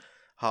bit of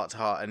heart to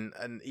heart,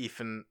 and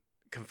Ethan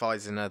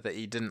confides in her that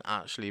he didn't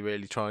actually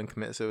really try and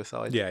commit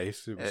suicide. yeah, it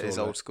at his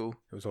old school.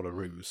 It was all a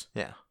ruse.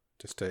 Yeah,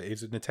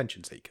 He's an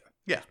attention seeker.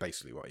 Yeah. That's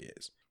basically what he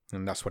is,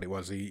 and that's what it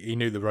was. He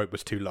knew the rope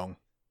was too long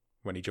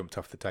when he jumped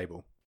off the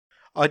table.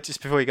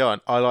 before we go on,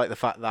 I like the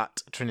fact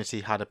that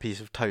Trinity had a piece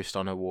of toast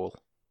on her wall.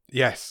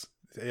 Yes,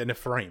 in a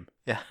frame.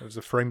 Yeah. It was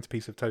a framed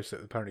piece of toast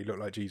that apparently looked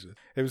like Jesus.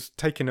 It was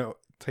taking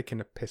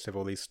a piss of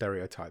all these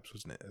stereotypes,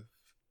 wasn't it, of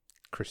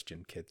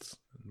Christian kids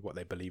and what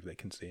they believe they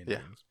can see in Yeah.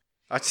 things.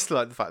 I just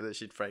like the fact that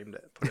she'd framed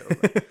it, put it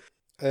up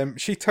there.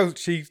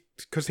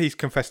 Because he's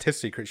confessed his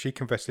secret, she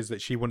confesses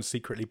that she once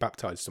secretly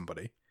baptised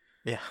somebody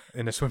Yeah,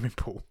 in a swimming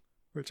pool,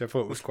 which I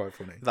thought was quite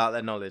funny. without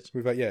their knowledge.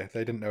 Yeah,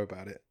 they didn't know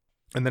about it.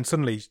 And then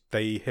suddenly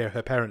they hear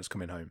her parents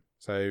coming home.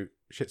 So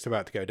shit's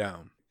about to go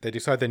down. They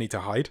decide they need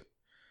to hide.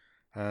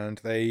 And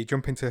they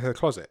jump into her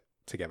closet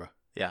together.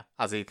 Yeah,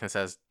 as Ethan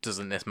says,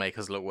 doesn't this make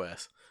us look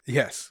worse?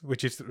 Yes,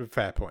 which is a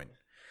fair point.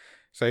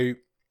 So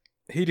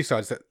he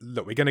decides that,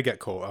 look, we're going to get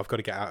caught. I've got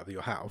to get out of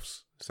your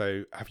house.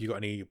 So have you got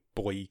any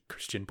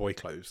Christian boy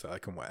clothes that I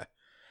can wear?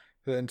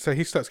 And so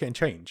he starts getting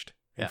changed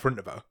in front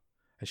of her.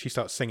 And she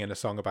starts singing a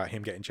song about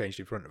him getting changed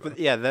in front of her. But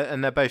yeah,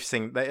 they're both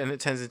singing, and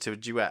it turns into a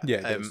duet.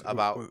 Yeah,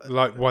 about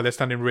like while they're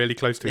standing really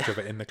close to each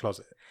other in the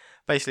closet.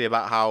 basically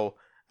about how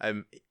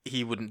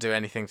he wouldn't do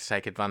anything to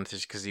take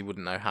advantage because he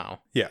wouldn't know how.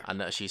 Yeah. And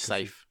that she's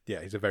safe.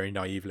 Yeah, he's a very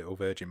naive little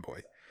virgin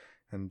boy.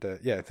 And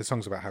yeah, the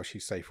song's about how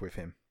she's safe with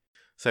him.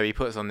 So he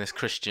puts on this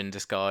Christian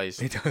disguise.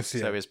 He does,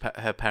 yeah. So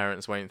her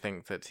parents won't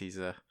think that he's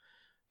a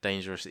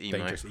dangerous emo.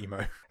 Dangerous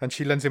emo. And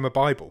she lends him a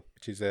Bible,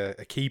 which is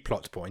a key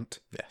plot point.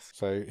 Yes.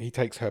 So he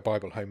takes her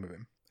Bible home with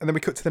him. And then we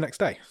cut to the next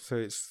day.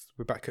 So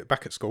we're back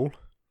at school,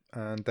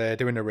 and they're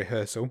doing a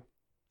rehearsal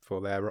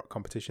for their rock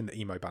competition, the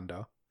emo band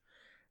are.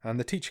 And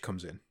the teacher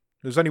comes in.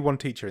 There's only one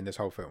teacher in this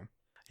whole film.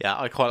 Yeah,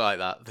 I quite like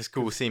that. The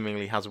school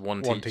seemingly has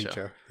one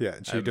teacher. Yeah,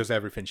 and she does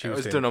everything. It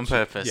was done on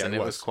purpose, and it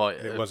was quite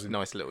it a was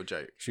nice little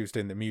joke. She was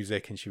doing the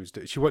music, and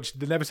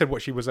they never said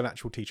what she was an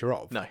actual teacher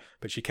of. No.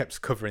 But she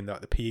kept covering the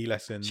PE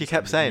lessons. She kept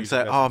and the saying, music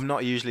lessons. I'm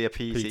not usually a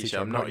PE teacher.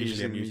 I'm not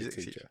usually a music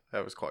teacher. teacher.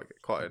 That was quite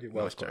a It nice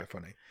was quite joke.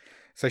 funny.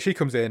 So she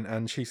comes in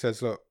and she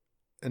says, look,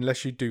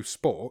 unless you do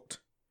sport,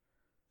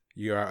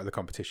 you're out of the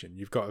competition.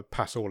 You've got to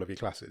pass all of your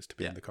classes to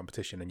be in the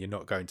competition, and you're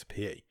not going to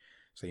PE.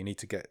 So you need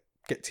to get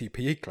to your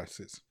PE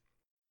classes.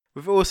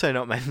 We've also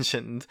not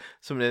mentioned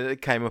something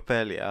that came up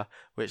earlier,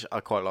 which I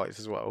quite liked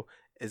as well,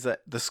 is that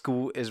the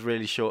school is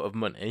really short of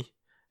money.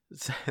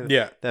 So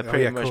Yeah. they're Oh,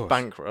 pretty yeah, of much course.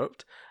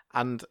 bankrupt,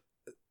 and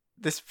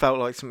this felt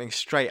like something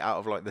straight out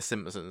of like The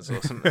Simpsons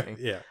or something.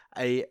 Yeah.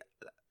 A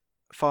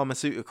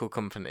pharmaceutical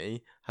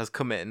company has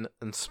come in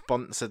and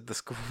sponsored the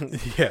school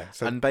Yeah.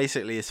 So, and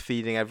basically is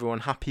feeding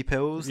everyone happy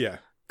pills. yeah.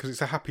 Because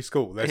it's a happy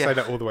school. They say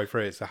that all the way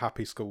through. It's a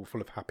happy school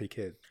full of happy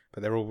kids.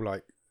 But they're all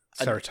like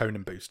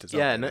serotonin boosters.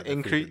 Yeah, aren't and they?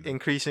 They're feeding them.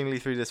 increasingly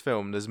through this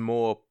film, there's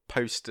more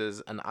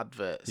posters and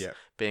adverts Yeah.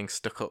 being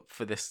stuck up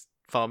for this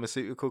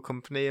pharmaceutical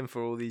company and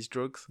for all these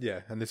drugs.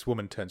 Yeah, and this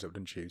woman turns up,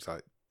 doesn't she? Who's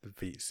like the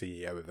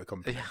CEO of the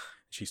company. Yeah.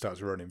 She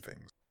starts running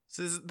things.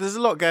 So there's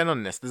a lot going on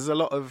in this. There's a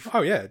lot of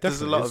Oh yeah, definitely.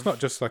 There's a lot it's of not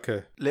just like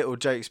a little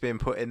jokes being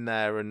put in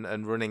there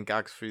and running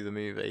gags through the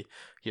movie.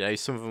 You know,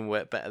 some of them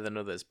work better than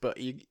others, but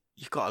you've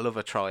got to love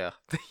a trier.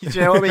 Do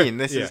you know what I mean?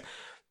 This Yeah.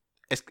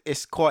 is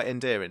it's quite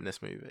endearing,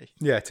 this movie.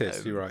 yeah, it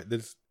is. You're right.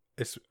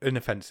 It's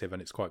inoffensive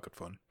and it's quite good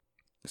fun.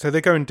 So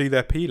they go and do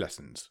their PE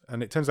lessons,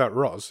 and it turns out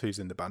Roz, who's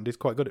in the band, is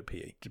quite good at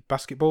PE.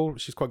 Basketball,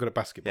 she's quite good at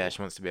basketball. Yeah,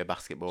 she wants to be a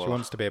basketballer. She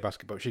wants to be a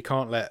basketball. She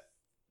can't let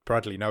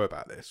Bradley know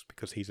about this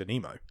because he's an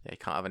emo. Yeah, you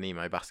can't have an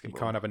emo You basketball.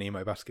 can't have an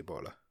emo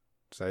basketballer.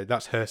 So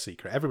that's her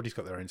secret. Everybody's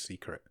got their own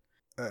secret.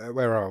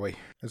 Where are we?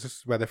 Is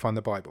this where they find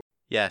the Bible?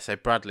 Yeah, so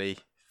Bradley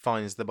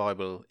finds the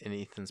Bible in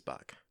Ethan's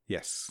bag.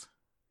 Yes.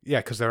 Yeah,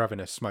 because they're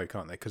having a smoke,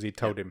 aren't they? Because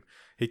Ethan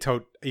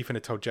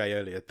had told Jay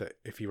earlier that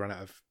if he ran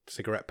out of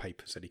cigarette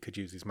papers that he could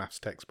use his maths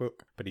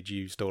textbook, but he'd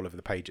used all of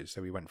the pages.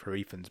 So he went through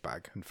Ethan's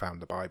bag and found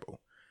the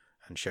Bible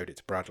and showed it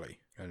to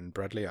Bradley. And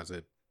Bradley has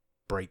a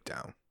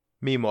breakdown.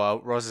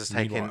 Meanwhile, Roz has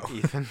taken Meanwhile.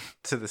 Ethan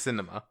to the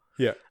cinema.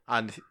 Yeah.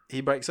 And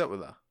he breaks up with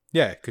her,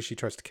 Yeah, because she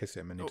tries to kiss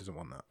him and he doesn't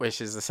want that. which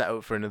is the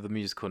setup for another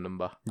musical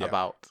number Yeah.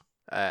 about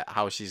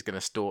how she's going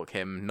to stalk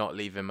him, not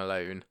leave him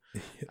alone,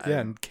 Yeah,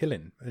 and kill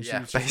him. And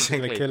yeah, she's going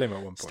basically to kill him at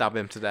one point. stab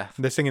him to death.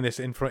 They're singing this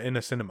in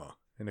a cinema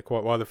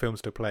while the film's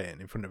still playing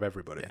in front of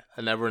everybody. Yeah.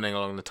 And they're running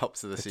along the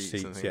tops of the seats.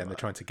 And things yeah, and they're like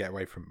trying to get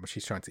away from.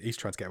 He's trying to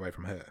get away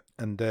from her.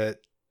 And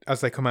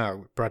as they come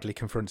out, Bradley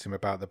confronts him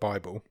about the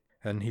Bible,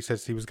 and he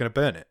says he was going to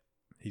burn it.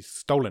 He's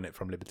stolen it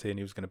from Liberty, and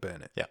he was going to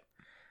burn it. Yeah.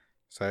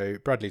 So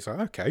Bradley's like,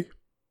 okay,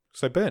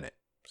 so burn it.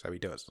 So he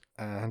does.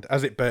 And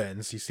as it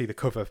burns, you see the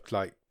cover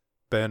like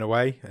burn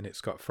away, and it's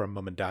got "From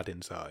Mum and Dad"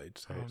 inside.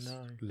 So Oh, it's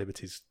no.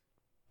 Liberty's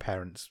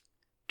parents.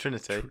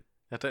 Trinity.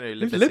 I don't know who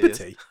Who's Liberty,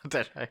 Liberty? is. I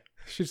don't know.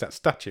 She's that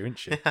statue, isn't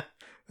she?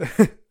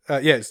 Yeah.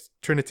 Yeah, it's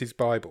Trinity's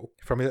Bible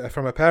from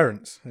her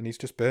parents, and he's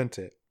just burnt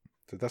it.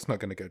 So that's not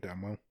going to go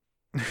down well.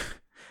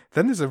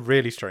 Then there's a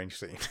really strange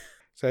scene.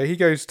 So he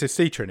goes to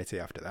see Trinity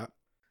after that.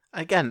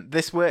 Again,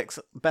 this works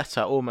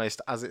better almost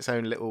as its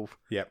own little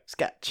Yep,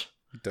 sketch.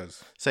 it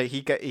does. So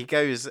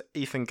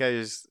Ethan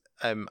goes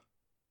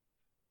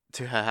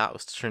to her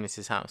house, to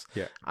Trinity's house.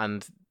 Yeah.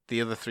 And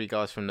the other three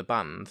guys from the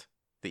band,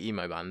 the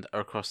emo band,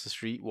 are across the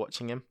street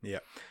watching him. Yeah.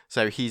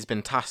 So he's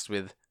been tasked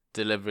with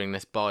delivering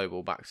this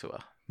Bible back to her.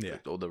 Yeah.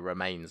 Or the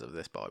remains of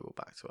this Bible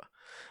back to her.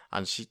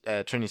 And she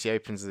Trinity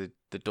opens the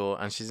door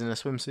and she's in a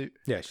swimsuit.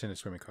 Yeah, she's in a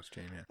swimming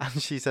costume, yeah.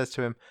 And she says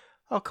to him,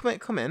 "Oh,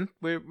 come in.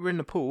 We're in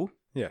the pool.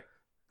 Yeah.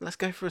 Let's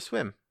go for a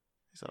swim."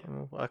 He's like,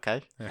 "Well,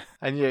 okay." Yeah.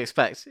 And you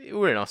expect,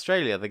 we're in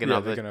Australia, they're gonna Yeah,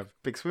 have they're a gonna have-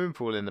 big swimming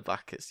pool in the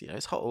back. It's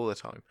it's hot all the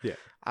time. Yeah.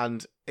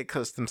 And it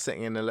cuts them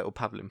sitting in a little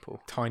paddling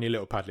pool. Tiny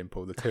little paddling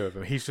pool, the two of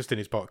them. He's just in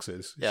his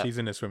boxers. Yeah. She's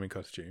in a swimming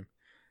costume.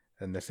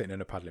 And they're sitting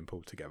in a paddling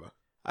pool together.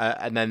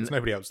 And then There's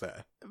nobody else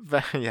there.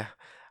 yeah.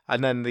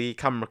 And then the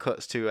camera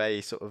cuts to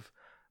a sort of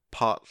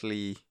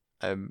partly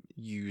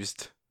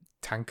used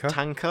tanker.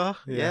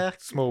 Yeah.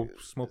 Small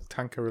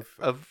tanker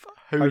of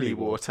Holy Holy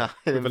water.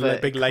 with a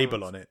big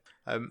label on it.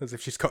 As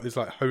if she's got this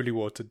like holy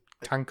water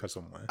tanker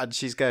somewhere. And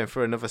she's going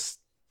for another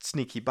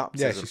sneaky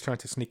baptism. Yeah, she's trying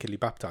to sneakily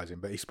baptise him,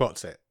 but he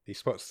spots it. He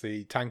spots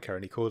the tanker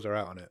and he calls her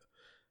out on it.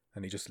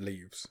 And he just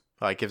leaves.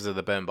 Like, gives her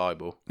the burnt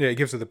Bible. Yeah, he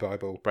gives her the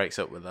Bible. Breaks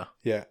up with her.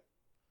 Yeah.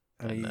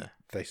 And And,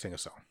 they sing a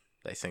song.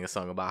 They sing a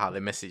song about how they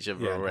miss each other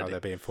Yeah, and how already. they're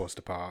being forced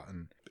apart.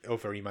 And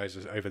other emos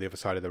are over the other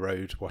side of the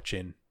road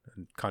watching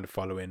and kind of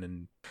following.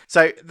 And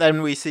So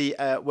then we see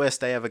Worst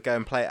Day Ever go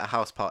and play at a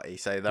house party.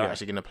 So they're Yeah.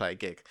 actually going to play a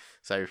gig.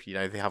 So,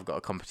 they have got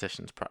a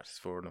competition to practice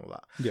for and all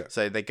that. Yeah.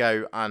 So they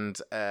go and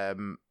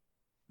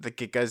the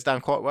gig goes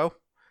down quite well.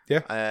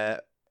 Yeah.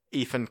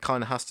 Ethan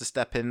kind of has to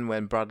step in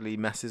when Bradley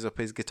messes up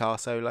his guitar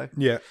solo.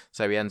 yeah,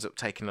 So he ends up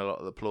taking a lot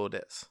of the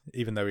plaudits.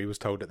 even though he was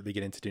told at the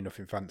beginning to do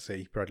nothing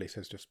fancy, Bradley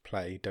says just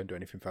play, don't do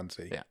anything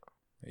fancy. Yeah.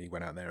 He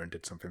went out there and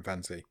did something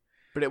fancy.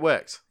 But it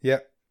worked. Yeah.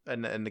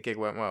 And the gig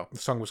went well. The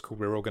song was called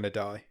 "We're All Gonna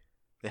Die."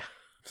 Yeah.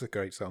 It's a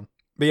great song.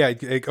 But yeah,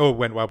 it all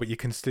went well. But you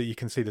can see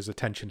there's a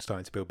tension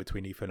starting to build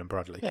between Ethan and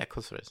Bradley. Yeah, of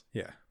course there is.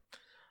 Yeah.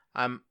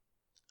 And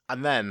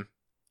then,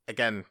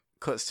 again,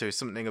 cuts to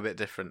something a bit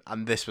different.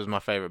 And this was my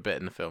favourite bit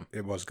in the film.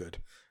 It was good.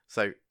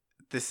 So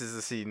this is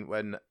the scene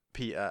when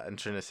Peter and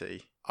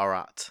Trinity are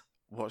at...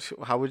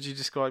 How would you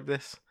describe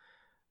this?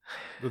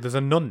 Well, there's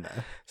a nun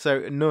there. So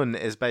Nun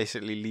is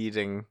basically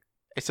leading...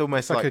 It's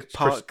almost It's like like a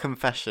part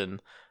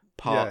confession,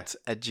 part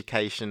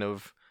education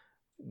of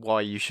why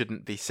you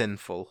shouldn't be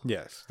sinful.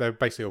 Yes, they're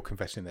basically all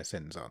confessing their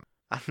sins, aren't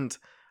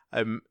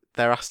And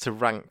they're asked to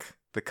rank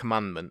the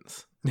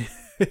commandments they?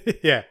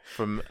 Yeah.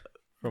 from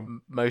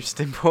From most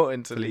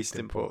important to least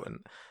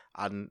important.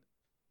 and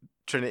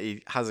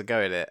Trinity has a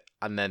go at it,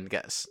 and then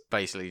gets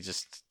basically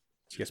just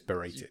She gets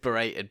berated.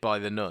 berated by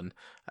the nun.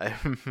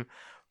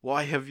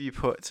 Why have you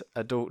put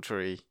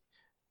adultery?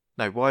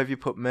 No, why have you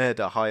put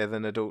murder higher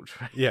than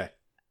adultery? Yeah.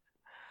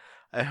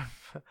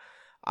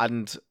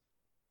 And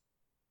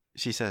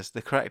she says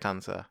the correct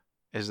answer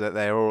is that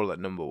they are all at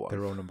number 1.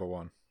 They're all number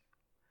 1.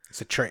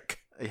 It's a trick.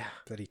 Yeah.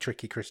 Bloody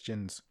tricky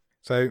Christians.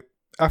 So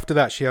after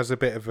that, she has a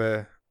bit of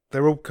a...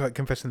 They're all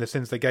confessing their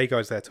sins. The gay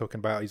guy's there talking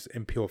about his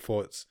impure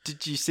thoughts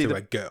Did you see to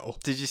a girl.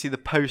 Did you see the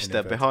poster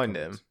inverted behind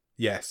commas. him?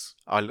 Yes.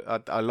 I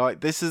like,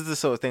 this is the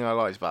sort of thing I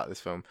liked about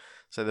this film.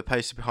 So the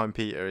poster behind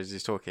Peter as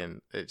he's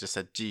talking, it just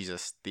said,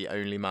 Jesus, the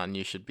only man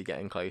you should be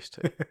getting close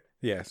to.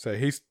 Yeah, so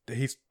he's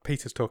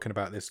Peter's talking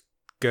about this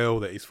girl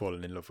that he's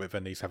fallen in love with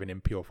and he's having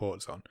impure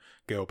thoughts on.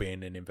 Girl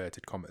being in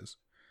inverted commas.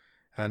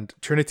 And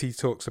Trinity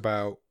talks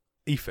about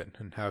Ethan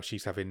and how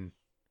she's having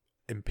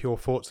impure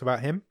thoughts about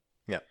him.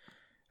 Yeah.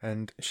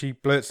 And she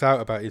blurts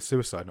out about his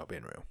suicide not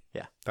being real.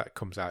 Yeah. That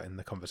comes out in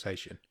the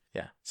conversation.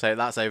 Yeah. So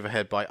that's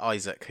overheard by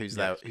Isaac, who's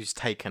Yeah. there, who's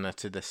taken her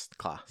to this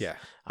class. Yeah.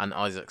 And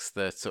Isaac's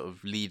the sort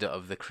of leader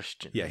of the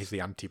Christians. Yeah, he's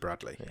the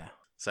anti-Bradley. Yeah.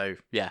 So,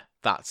 yeah,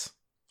 that's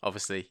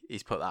obviously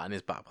he's put that in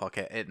his back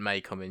pocket. It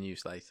may come in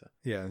use later.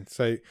 Yeah, and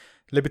so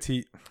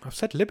Liberty... I've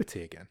said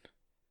Liberty again.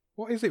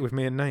 What is it with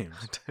me and names?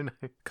 I don't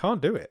know.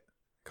 Can't do it.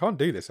 Can't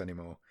do this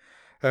anymore.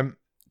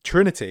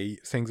 Trinity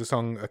sings a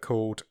song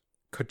called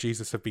Could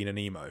Jesus Have Been an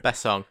Emo?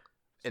 Best song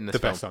in this The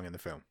film. best song in the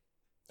film.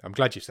 I'm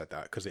glad you said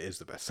that because it is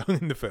the best song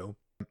in the film.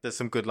 There's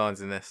some good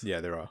lines in this. Yeah,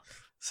 there are.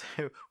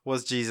 So,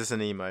 was Jesus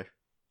an emo?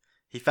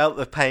 He felt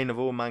the pain of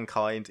all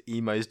mankind.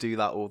 Emos do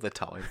that all the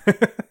time.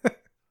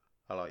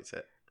 I liked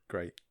it.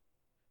 Great.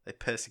 They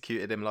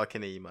persecuted him like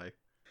an emo.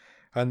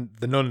 And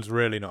the nun's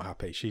really not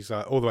happy. She's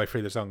all the way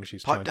through the song.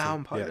 She's Pipe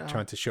trying down.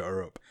 trying to shut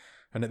her up.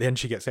 And at the end,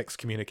 she gets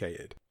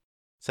excommunicated.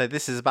 So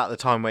this is about the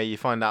time where you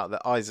find out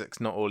that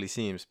Isaac's not all he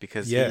seems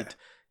because Yeah.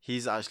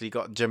 he's actually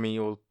got Jimmy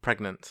all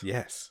pregnant.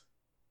 Yes.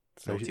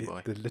 So Naughty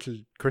boy. the little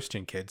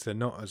Christian kids are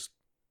not as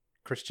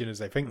Christian as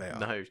they think they are.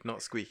 No,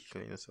 not squeaky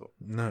clean at all.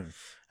 No.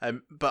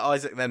 But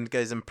Isaac then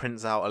goes and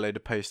prints out a load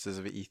of posters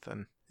of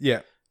Ethan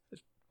Yeah.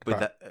 with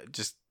Right.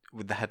 just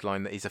with the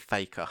headline that he's a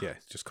faker. Yeah.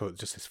 It's just called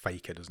just this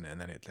faker, doesn't it?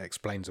 And then it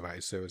explains about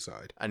his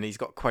suicide. And he's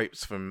got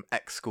quotes from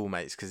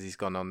ex-schoolmates because he's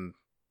gone on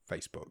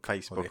Facebook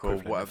Facebook or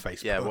equivalent of whatever.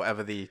 Facebook. Yeah,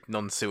 whatever the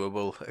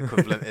non-suable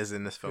equivalent is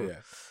in this film.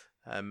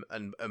 Yeah.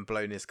 And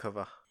blown his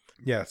cover.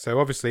 Yeah. So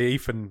obviously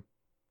Ethan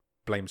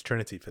blames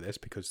Trinity for this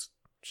because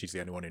she's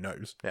the only one who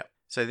knows. Yeah.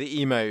 So the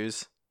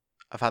emos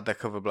have had their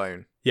cover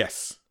blown.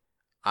 Yes.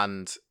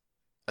 And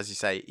as you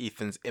say,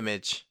 Ethan's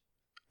image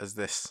as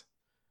this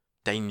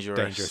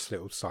dangerous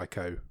Little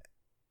psycho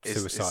is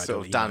suicidal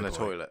sort of down emo the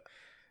boy. toilet.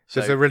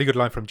 There's So a really good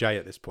line from Jay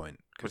at this point.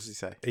 what does he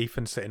say?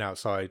 Ethan's sitting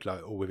outside,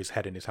 like all with his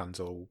head in his hands,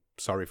 all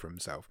sorry for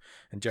himself.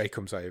 And Jay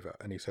comes over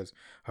and he says,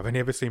 "I've only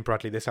ever seen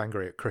Bradley this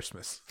angry at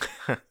Christmas."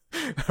 I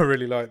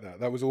really like that.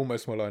 That was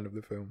almost my line of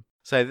the film.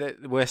 So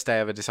the worst day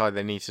ever decide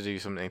they need to do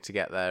something to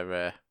get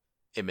their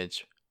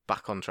image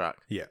back on track.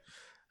 Yeah.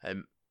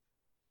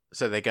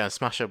 So they go and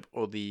smash up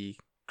all the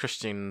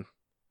Christian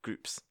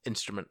group's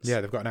instruments. Yeah,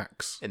 they've got an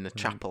axe In the And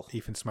chapel.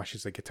 Ethan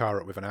smashes the guitar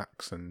up with an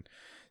axe, and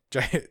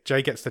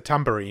Jay gets the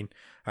tambourine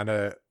and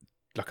a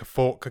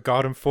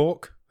garden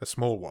fork, a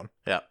small one.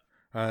 Yeah.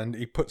 And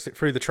he puts it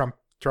through the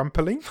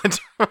trampoline.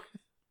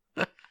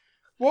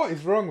 What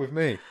is wrong with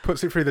me?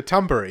 Puts it through the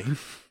tambourine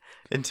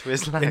Into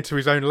his leg. into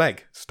his own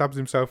leg, stabs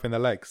himself in the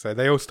leg. So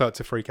they all start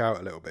to freak out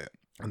a little bit,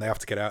 and they have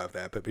to get out of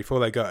there. But before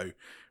they go,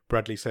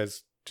 Bradley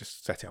says,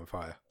 "Just set it on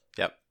fire."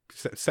 Yep.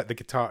 Set the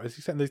guitar. Is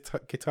he setting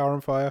the guitar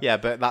on fire? Yeah,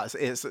 but but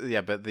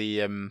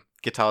the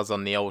guitar's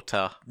on the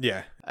altar,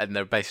 Yeah. and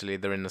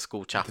they're in the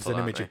school chapel. There's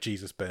an image aren't of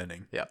Jesus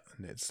burning. Yeah.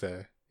 And it's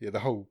the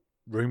whole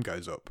room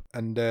goes up,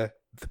 and the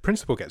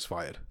principal gets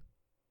fired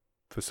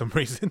for some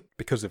reason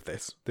because of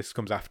this. This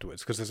comes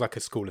afterwards because there's like a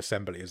school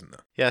assembly, isn't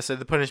there? Yeah, so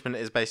the punishment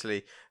is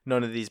basically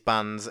none of these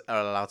bands are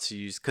allowed to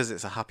use, because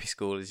it's a happy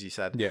school, as you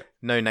said. Yeah.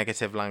 No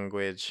negative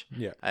language.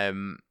 Yeah.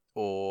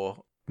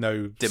 Or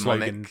No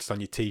Demonic. slogans on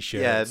your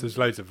t-shirts. Yeah. There's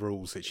loads of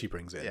rules that she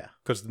brings in. Yeah.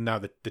 Because now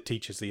the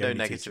teacher's the No only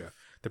negative teacher.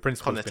 The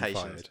principal's been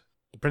connotations. fired.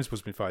 The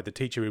principal's been fired. The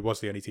teacher who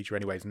was the only teacher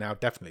anyway is now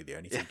definitely the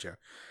only teacher.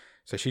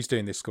 So she's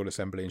doing this school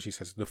assembly and she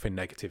says nothing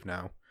negative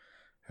now.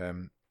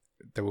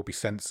 They will be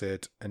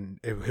censored, and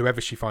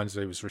whoever she finds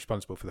who was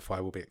responsible for the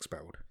fire will be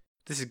expelled.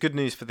 this is good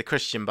news for the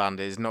Christian band.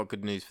 It is not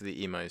good news for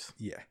the emos.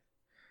 Yeah.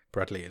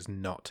 Bradley is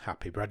not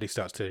happy. Bradley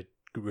starts to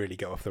really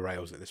go off the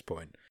rails at this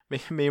point.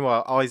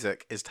 Meanwhile,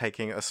 Isaac is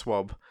taking a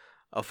swab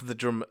of the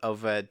drum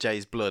of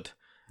Jay's blood.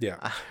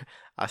 Yeah.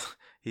 As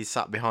he's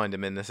sat behind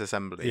him in this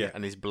assembly, Yeah.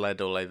 and he's bled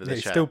all over the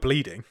He's chair. still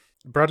bleeding.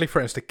 Bradley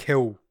threatens to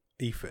kill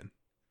Ethan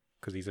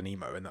because he's an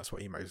emo, and that's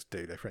what emos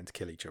do. They threaten to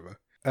kill each other.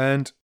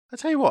 And I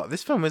tell you what,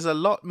 this film is a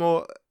lot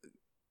more,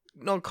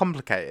 not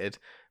complicated,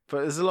 but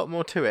there's a lot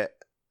more to it.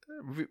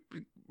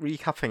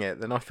 Recapping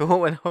it than I thought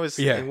when I was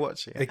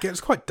watching it. it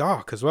gets quite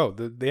dark as well.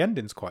 The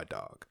ending's quite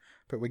dark,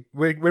 but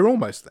we're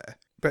almost there.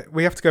 But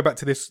we have to go back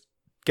to this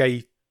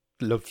gay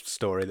love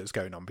story that's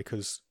going on,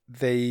 because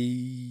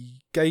the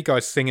gay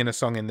guy's singing a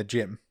song in the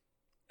gym,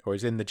 or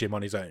he's in the gym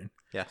on his own,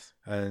 Yes.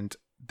 and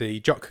the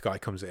jock guy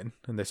comes in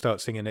and they start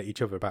singing at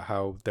each other about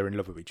how they're in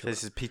love with each So other.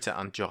 this is Peter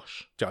and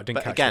Josh. I didn't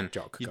But catch again, the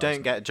jock you guy's don't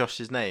name. get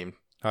Josh's name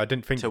I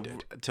didn't think you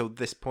did. till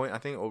this point, I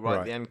think, or right at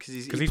Right. the end, because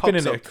Because he he's been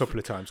in pops it a up. couple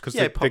of times, because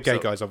Yeah, he the pops gay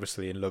up. guy's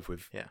obviously in love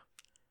with Yeah.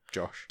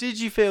 Josh. Did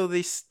you feel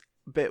this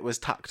bit was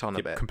tacked on a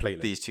Yeah, bit?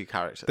 completely. These two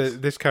characters.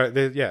 This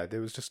character, yeah, there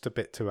was just a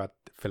bit to add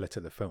filler to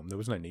the film. There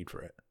was no need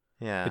for it.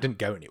 Yeah. It didn't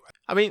go anywhere.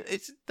 I mean,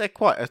 they're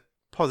quite a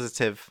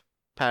positive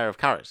pair of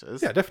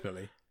characters. Yeah,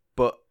 definitely.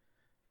 But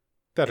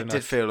They had a it nice-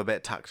 did feel a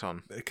bit tacked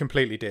on. It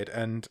completely did,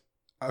 and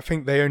I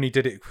think they only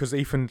did it because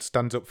Ethan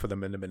stands up for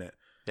them in a minute.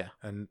 Yeah.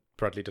 And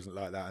Bradley doesn't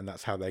like that, and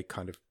that's how they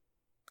kind of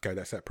go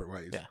their separate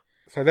ways. Yeah.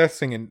 So they're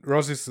singing.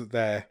 Roz is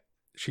there.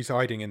 She's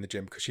hiding in the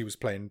gym because she was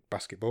playing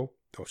basketball,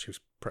 or she was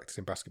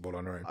practicing basketball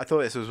on her own. I thought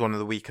this was one of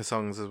the weaker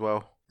songs as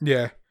well.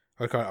 Yeah.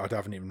 I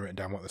haven't even written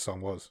down what the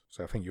song was,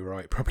 so I think you're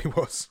right. It probably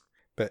was.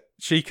 But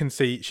she can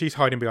see, she's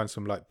hiding behind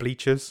some like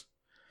bleachers,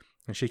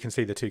 and she can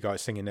see the two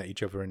guys singing at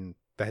each other, and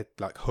they're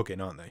like hugging,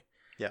 aren't they?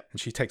 Yeah.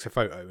 And she takes a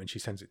photo and she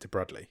sends it to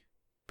Bradley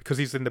because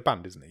he's in the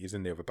band, isn't he? He's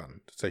in the other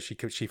band, so she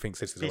thinks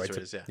this is a way Peter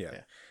to is,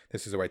 yeah.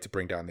 this is a way to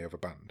bring down the other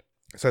band.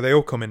 So they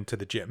all come into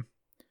the gym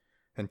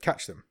and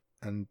catch them,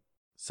 and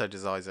So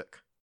does Isaac.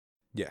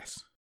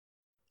 yes,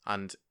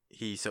 And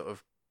he sort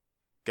of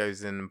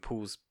goes in and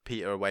pulls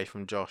Peter away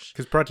from Josh.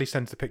 because Bradley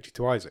sends the picture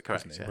to Isaac,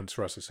 Correct, doesn't he? yeah. Once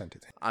Ross has sent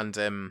it to him.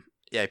 And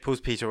he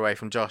pulls Peter away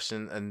from Josh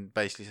and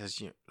basically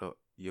says, look,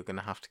 you're going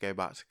to have to go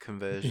back to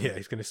conversion. Yeah,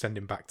 he's going to send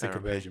him back to Therapy.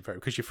 conversion therapy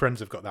because your friends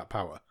have got that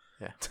power.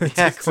 Yeah, to,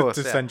 yeah, of course,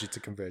 to yeah. send you to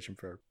conversion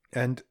therapy.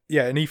 And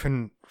yeah, and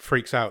Ethan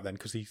freaks out then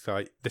because he's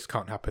like, this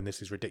can't happen,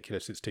 this is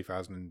ridiculous, it's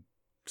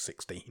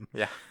 2016.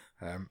 Yeah.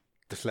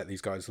 Just let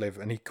these guys live.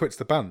 And he quits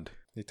the band.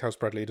 He tells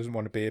Bradley he doesn't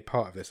want to be a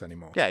part of this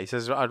anymore. Yeah, he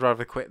says, I'd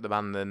rather quit the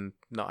band than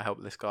not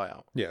help this guy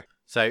out. Yeah.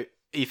 So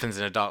Ethan's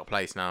in a dark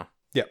place now.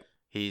 Yep.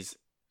 He's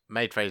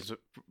made friends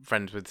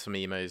with some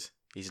emos.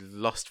 He's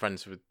lost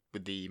friends with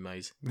the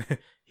emos.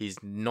 He's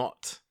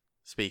not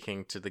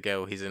speaking to the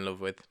girl he's in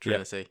love with,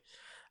 Trinity.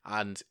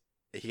 And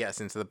he gets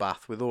into the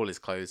bath with all his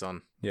clothes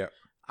on. Yeah.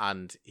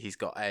 And he's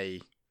got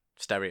a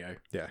stereo.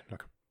 Yeah,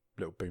 like a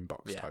little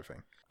boombox Yeah. type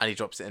thing. And he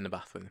drops it in the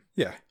bath with him.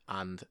 Yeah.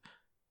 And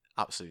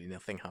absolutely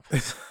nothing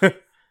happens.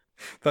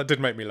 That did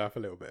make me laugh a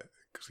little bit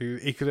because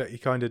he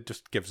kind of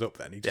just gives up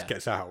then. He just Yeah.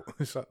 gets out.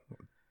 It's like,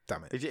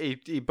 damn it.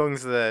 He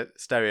bungs the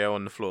stereo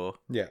on the floor.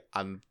 Yeah.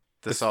 And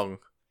the song,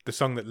 The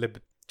song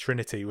that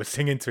Trinity was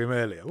singing to him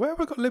earlier. Where have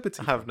I got Liberty?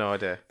 I have from? no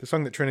idea. The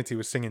song that Trinity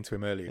was singing to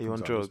him earlier. Are you on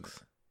comes doesn't drugs?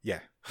 it? Yeah.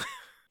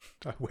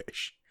 I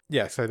wish.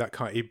 Yeah, so that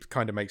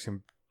kind of makes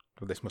him,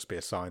 well, this must be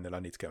a sign that I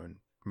need to go and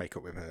make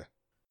up with her.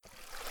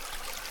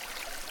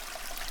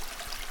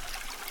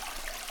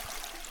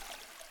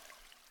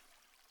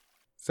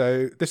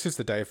 So this is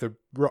the day of the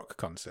rock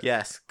concert.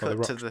 Yes, Or the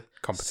cut to rock the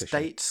competition.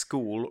 state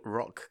school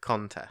rock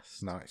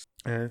contest. Nice.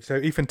 So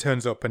Ethan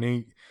turns up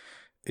and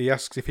he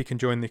asks if he can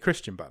join the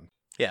Christian band.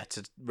 Yeah,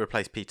 to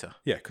replace Peter.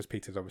 Yeah, because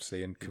Peter's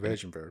obviously in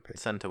conversion therapy.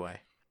 Sent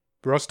away.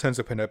 Roz turns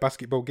up in her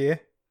basketball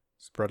gear.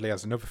 So Bradley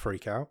has another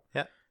freak out.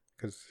 Yeah.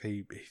 Because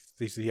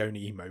he's the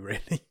only emo,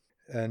 really.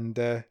 And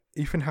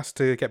Ethan has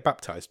to get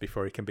baptised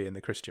before he can be in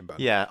the Christian band.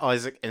 Yeah,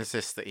 Isaac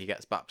insists that he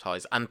gets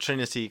baptized, and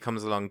Trinity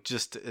comes along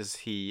just as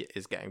he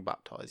is getting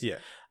baptized. Yeah.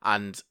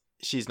 And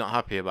she's not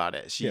happy about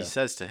it. She Yeah.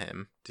 says to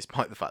him,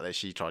 despite the fact that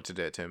she tried to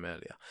do it to him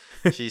earlier,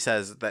 she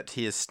says that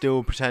he is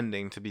still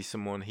pretending to be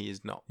someone he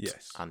is not.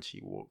 Yes. And she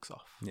walks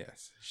off.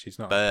 Yes. She's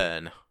not.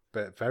 Burn.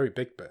 But very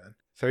big burn.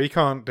 So he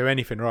can't do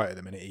anything right at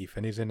the minute,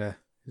 Ethan. He's in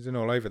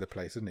all over the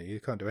place, isn't he? He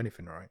can't do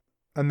anything right.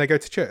 And they go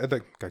to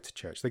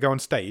church. They go on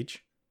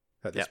stage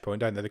at this Yep. point,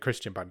 don't they? The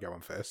Christian band go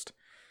on first.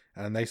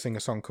 And they sing a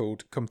song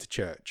called Come to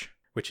Church,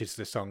 which is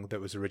the song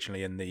that was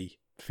originally in the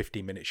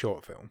 15-minute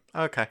short film.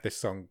 Okay. This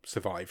song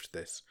survived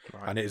this.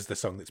 Right. And it is the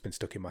song that's been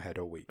stuck in my head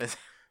all week. It's-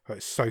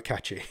 It's so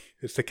catchy.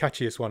 It's the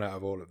catchiest one out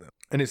of all of them.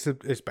 And it's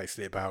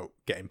basically about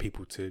getting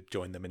people to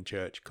join them in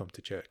church, come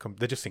to church.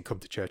 They just sing come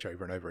to church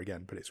over and over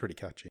again, but it's really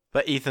catchy.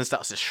 But Ethan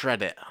starts to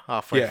shred it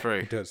halfway Yeah, through.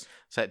 it does.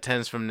 So it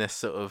turns from this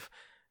sort of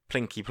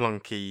plinky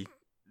plonky,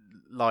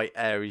 light,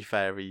 airy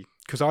fairy.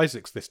 Because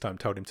Isaac's this time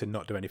told him to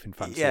not do anything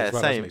fancy Yeah, as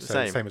well, same, hasn't he?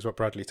 So same. as what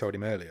Bradley told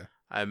him earlier.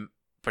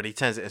 But he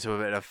turns it into a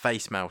bit of a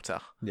face melter.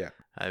 Yeah.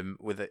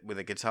 With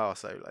a guitar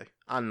solo,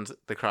 and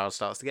the crowd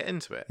starts to get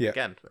into it. Yeah.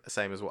 Again,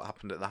 same as what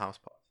happened at the house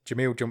party.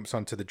 Jamil jumps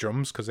onto the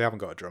drums because they haven't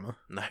got a drummer.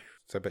 No.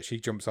 But she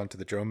jumps onto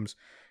the drums.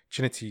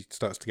 Trinity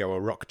starts to go a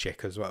rock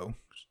chick as well.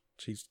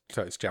 She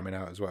starts jamming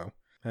out as well.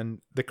 And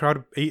the crowd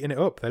are eating it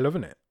up. They're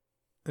loving it.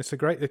 It's a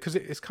great, because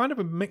it's kind of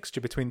a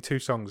mixture between two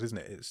songs, isn't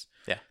it? It's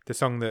the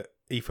song that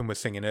Ethan was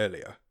singing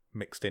earlier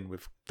mixed in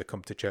with the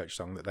Come to Church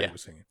song that they were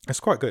singing. It's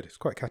quite good. It's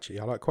quite catchy.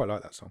 I quite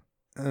like that song.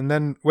 And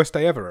then West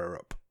Day Ever are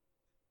up.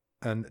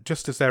 And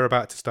just as they're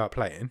about to start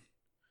playing,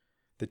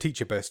 the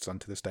teacher bursts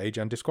onto the stage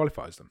and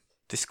disqualifies them.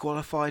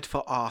 Disqualified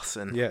for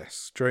arson. Yes,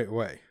 straight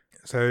away.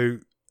 So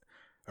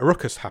a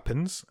ruckus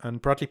happens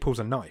and Bradley pulls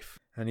a knife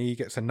and he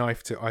gets a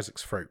knife to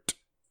Isaac's throat.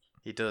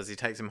 He does. He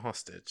takes him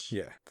hostage.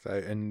 Yeah. So,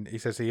 and he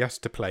says he has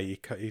to play.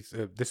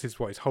 This is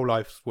what his whole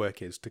life's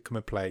work is, to come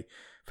and play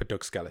for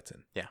Doug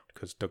Skeleton. Yeah.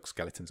 Because Doug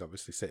Skeleton's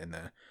obviously sitting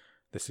there.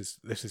 This is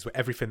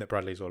everything that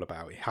Bradley's all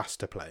about. He has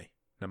to play,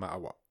 no matter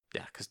what.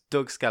 Yeah, because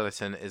Doug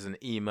Skeleton is an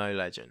emo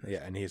legend.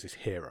 Yeah, and he is his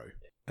hero.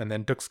 And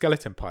then Doug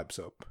Skeleton pipes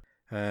up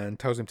and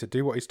tells him to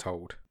do what he's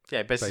told.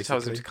 Yeah, basically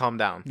tells him to calm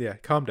down. Yeah,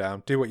 calm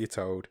down, do what you're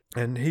told.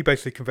 And he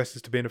basically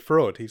confesses to being a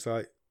fraud. He's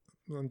like,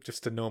 I'm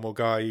just a normal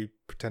guy who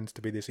pretends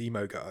to be this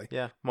emo guy.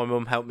 Yeah, my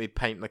mum helped me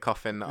paint the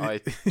coffin that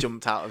I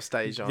jumped out of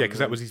stage on. Yeah, because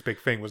that was his big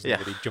thing, wasn't it?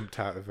 Yeah. That he jumped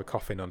out of a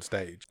coffin on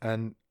stage.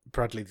 And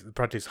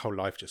Bradley's whole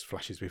life just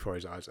flashes before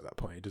his eyes at that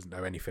point. He doesn't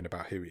know anything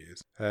about who he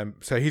is.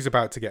 So he's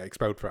about to get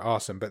expelled for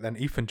arson, but then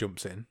Ethan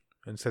jumps in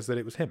and says that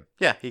it was him.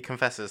 Yeah, he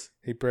confesses.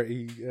 He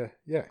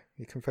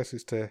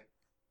confesses to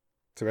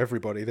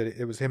everybody that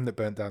it was him that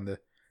burnt down the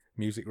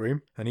music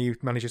room, and he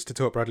manages to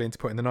talk Bradley into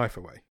putting the knife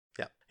away.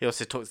 Yeah, he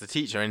also talks the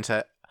teacher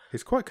into.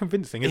 It's quite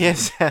convincing, isn't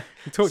Yes, it?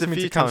 He talks a him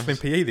into few cancelling times.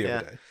 PE the Yeah.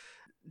 other day.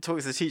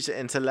 Talks the teacher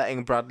into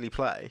letting Bradley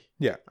play.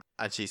 Yeah.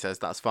 And she says,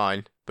 that's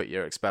fine, but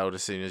you're expelled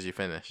as soon as you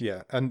finish.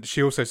 Yeah, and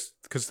she also,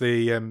 because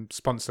the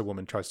sponsor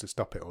woman tries to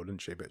stop it all, doesn't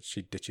she? But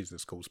she ditches the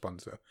school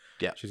sponsor.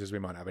 Yeah. She says, we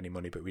might not have any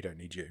money, but we don't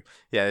need you.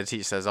 Yeah, the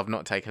teacher says, I've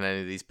not taken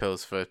any of these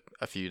pills for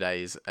a few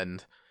days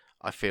and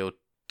I feel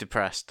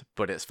depressed,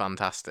 but it's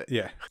fantastic.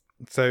 Yeah.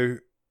 So,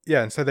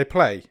 yeah, and so they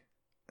play.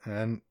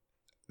 And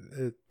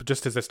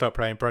just as they start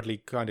playing, Bradley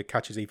kind of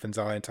catches Ethan's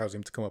eye and tells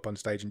him to come up on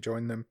stage and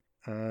join them.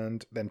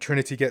 And then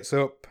Trinity gets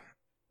up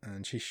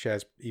and she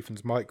shares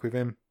Ethan's mic with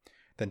him.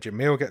 Then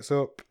Jamil gets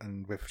up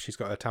and she's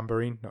got a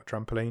tambourine, not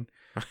trampoline.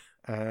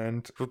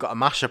 And We've got a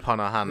mashup on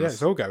our hands. yeah,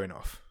 it's all going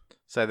off.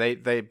 So they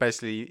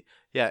basically,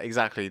 yeah,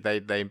 exactly.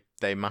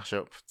 They mash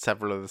up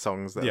several of the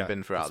songs that have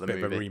been throughout it's the a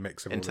bit movie of a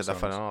remix of all into the songs.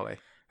 finale.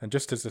 And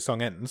just as the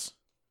song ends,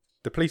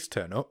 the police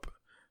turn up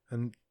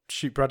and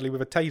shoot Bradley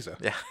with a taser.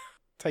 Yeah,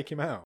 Take him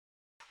out.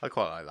 I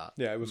quite like that.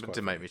 Yeah, it was quite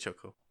to make funny. me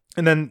chuckle.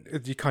 And then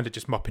you kind of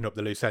just mopping up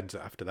the loose ends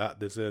after that.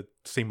 There's a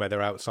scene where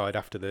they're outside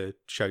after the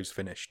show's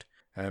finished.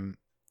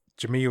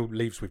 Jamil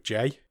leaves with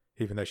Jay,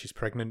 even though she's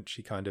pregnant.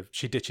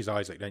 She ditches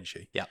Isaac, don't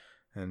she? Yeah.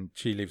 And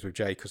she leaves with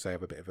Jay because they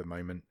have a bit of a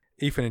moment.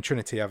 Ethan and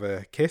Trinity have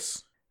a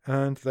kiss,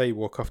 and they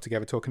walk off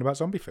together talking about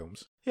zombie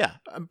films. Yeah,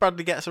 and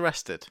Bradley gets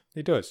arrested.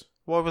 He does.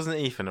 Why wasn't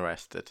Ethan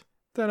arrested?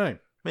 Don't know.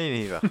 Me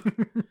neither.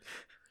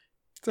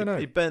 Don't know.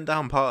 He burnt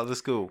down part of the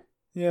school.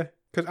 Yeah,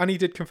 and he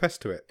did confess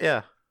to it,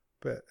 Yeah,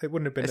 but it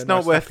wouldn't have been. it's a not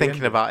nice, worth happy thinking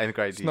ending. about in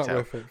great It's detail. not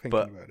worth thinking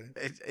but about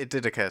it. It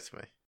did occur to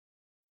me.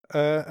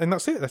 And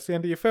that's it. That's the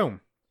end of your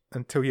film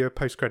until your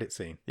post-credit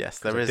scene. Yes,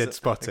 'Cause there I is. did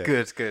spot it.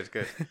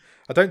 Good.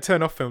 I don't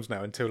turn off films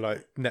now until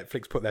like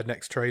Netflix put their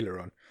next trailer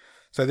on.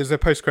 So there's a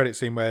post-credit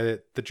scene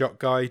where the jock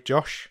guy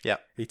Josh, Yeah.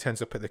 he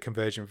turns up at the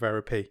conversion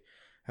therapy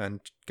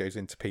and goes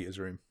into Peter's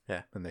room.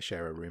 Yeah. And they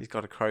share a room. He's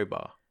got a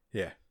crowbar.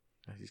 Yeah.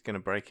 He's going to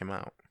break him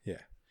out. Yeah.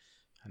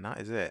 And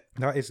that is it.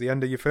 That is the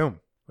end of your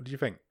film. What did you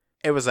think?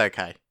 It was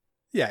okay.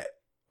 Yeah,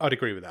 I'd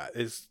agree with that.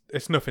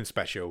 It's nothing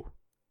special.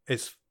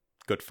 It's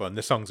good fun.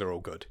 The songs are all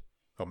good,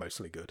 or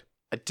mostly good.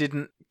 I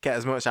didn't get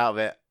as much out of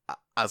it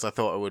as I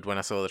thought I would when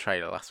I saw the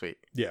trailer last week.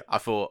 Yeah. I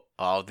thought,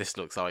 oh, this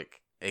looks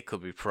like it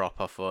could be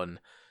proper fun,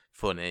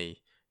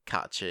 funny,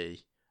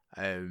 catchy.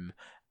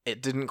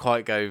 It didn't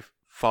quite go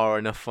far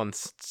enough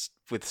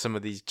with some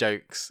of these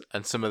jokes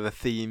and some of the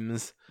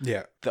themes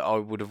Yeah. that I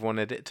would have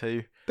wanted it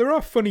to. There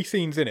are funny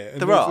scenes in it.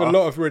 And There there's are. a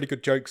lot of really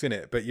good jokes in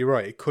it, but you're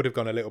right, it could have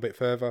gone a little bit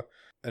further.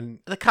 And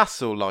The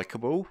cast's all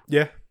likeable.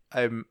 yeah,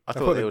 I thought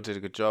thought they the- all did a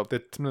good job.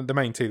 the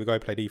main two, the guy who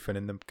played Ethan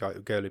and the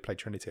girl who played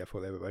Trinity, I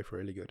thought they were both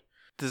really good.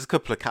 There's a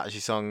couple of catchy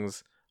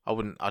songs. I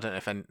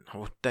don't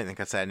think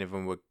I'd say any of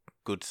them were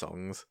good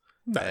songs.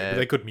 No, but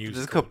they're good music.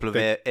 There's a couple of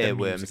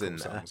earworms in there.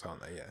 songs,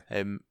 aren't they?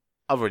 Yeah,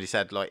 I've already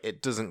said, like,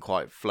 it doesn't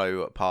quite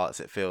flow at parts.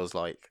 It feels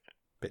like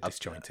bit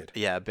disjointed.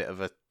 a bit of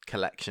a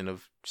collection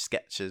of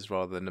sketches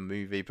rather than a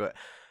movie, but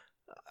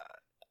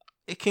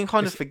it can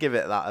kind of forgive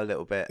it that a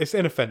little bit. It's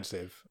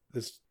inoffensive.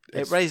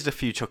 It raised a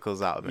few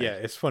chuckles out of me. Yeah,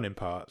 it's fun in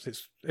parts.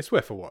 It's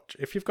worth a watch.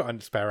 If you've got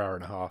a spare hour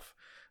and a half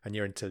and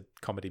you're into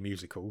comedy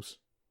musicals,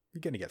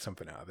 you're going to get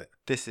something out of it.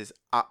 This is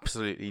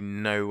absolutely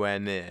nowhere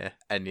near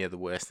any of the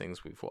worst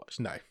things we've watched.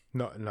 No.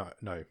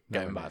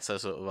 Going back to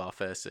sort of our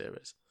first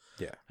series.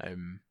 Yeah.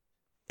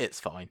 It's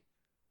fine.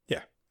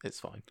 Yeah. It's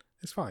fine.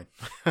 It's fine.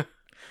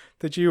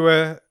 Did you?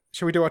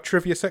 Shall we do our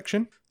trivia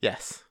section?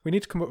 Yes. We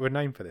need to come up with a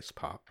name for this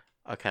part.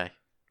 Okay.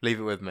 Leave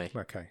it with me.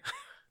 Okay.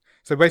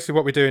 So basically,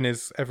 what we're doing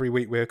is every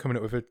week we're coming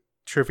up with a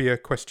trivia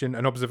question,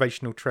 an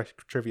observational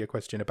trivia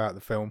question about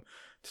the film,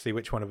 to see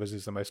which one of us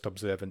is the most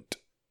observant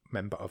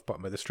member of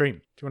Bottom of the Stream.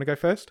 Do you want to go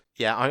first?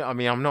 Yeah, I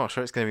mean, I'm not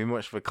sure it's going to be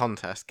much of a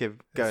contest going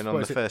on what the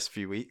is it? first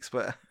few weeks,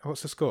 but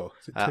What's the score?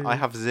 Is it 2? I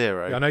have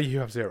 0. Yeah, I know you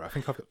have 0. I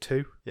think I've got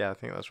 2. Yeah, I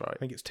think that's right. I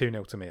think it's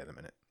 2-0 to me at the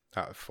minute,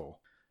 out of 4.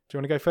 Do you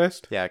want to go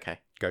first? Yeah, okay.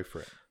 Go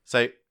for it.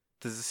 So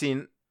there's a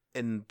scene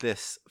in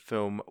this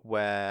film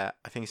where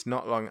I think it's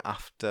not long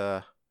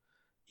after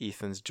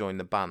Ethan's joined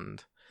the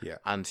band. Yeah.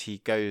 And he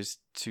goes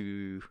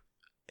to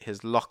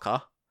his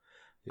locker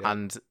Yeah.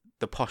 and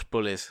the posh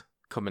bullies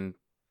come and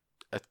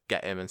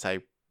get him and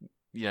say,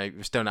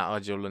 we've still not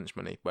had your lunch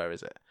money. Where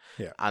is it?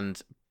 Yeah.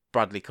 And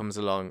Bradley comes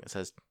along and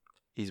says,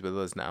 he's with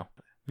us now.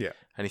 Yeah.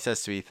 And he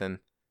says to Ethan,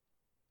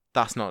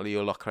 that's not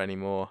your locker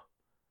anymore,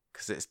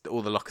 because it's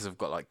all the lockers have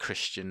got like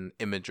Christian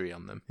imagery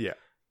on them. Yeah.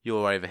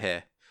 You're over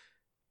here.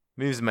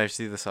 Moves him over to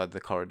the other side of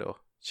the corridor.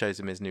 Shows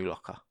him his new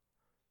locker.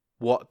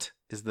 What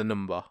is the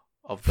number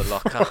of the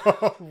locker?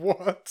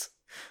 What?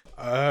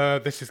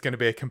 This is going to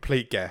be a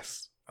complete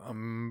guess.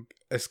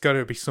 It's going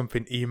to be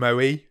something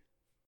emo-y.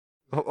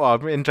 Well,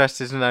 I'm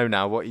interested to know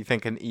now what you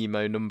think an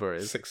emo number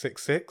is.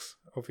 666,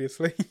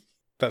 obviously.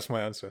 That's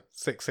my answer.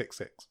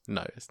 666.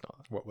 No, it's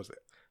not. What was it?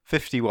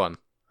 51.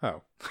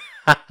 Oh.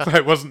 So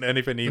it wasn't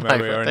anything emo No, or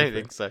anything. I don't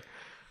think so.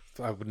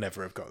 I would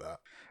never have got that.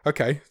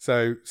 Okay,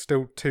 so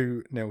still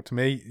 2-0 to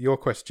me. Your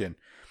question.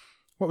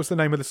 What was the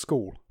name of the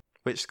school?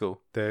 Which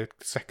school? The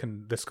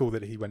school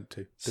that he went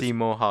to.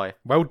 Seymour High.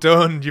 Well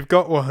done, you've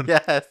got one.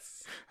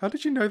 Yes. How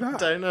did you know that?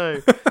 Don't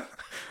know.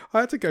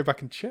 I had to go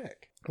back and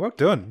check. Well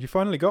done, you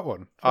finally got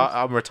one.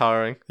 I'm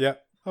retiring. Yeah,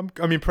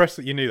 I'm impressed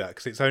that you knew that,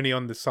 because it's only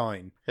on the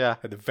sign Yeah.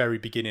 at the very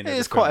beginning. It of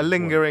is the quite a film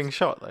lingering once.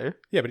 shot, though.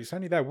 Yeah, but it's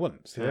only there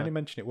once. They Yeah. only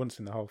mention it once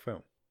in the whole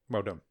film.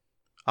 Well done.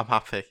 I'm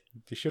happy.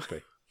 You should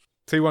be.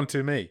 2-1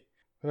 to me.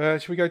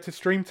 Should we go to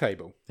stream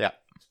table? Yeah.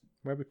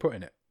 Where are we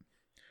putting it?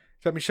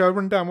 Shall I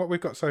run down what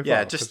we've got so far?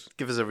 Yeah, just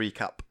give us a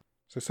recap.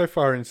 So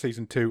far in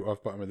season 2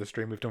 of Bottom of the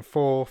Stream, we've done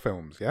 4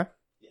 films, yeah?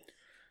 Yes.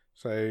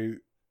 So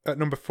at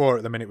number 4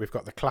 at the minute, we've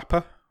got The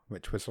Clapper,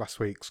 which was last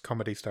week's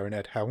comedy starring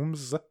Ed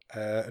Helms.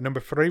 At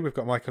number 3, we've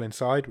got Michael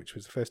Inside, which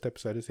was the first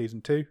episode of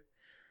season 2.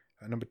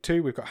 At number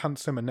 2, we've got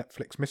Handsome, a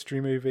Netflix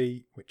mystery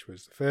movie, which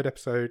was the 3rd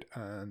episode.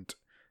 And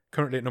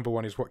currently at number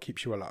 1 is What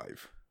Keeps You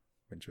Alive,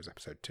 which was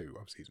episode 2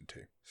 of season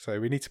 2. So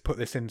we need to put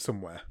this in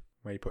somewhere.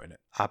 Where are you putting it?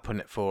 I'm putting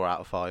it 4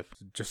 out of 5.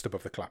 Just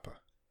above The Clapper.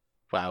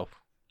 Wow.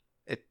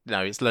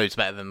 It's loads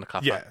better than the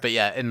Clapper. Yeah. But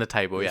yeah, in the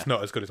table, It's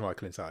not as good as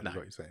Michael Inside, No. is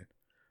what you're saying.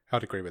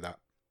 I'd agree with that.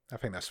 I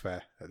think that's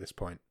fair at this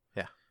point.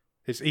 Yeah.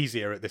 It's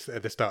easier at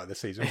the start of the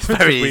season. It's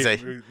very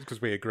easy.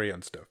 Because we agree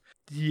on stuff.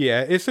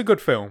 Yeah, it's a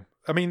good film.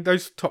 I mean,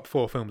 those top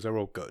 4 films are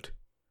all good.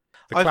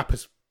 The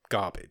Clapper's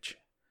garbage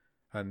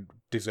and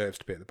deserves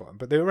to be at the bottom.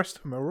 But the rest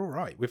of them are all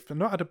right. We've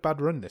not had a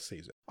bad run this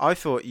season. I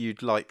thought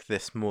you'd like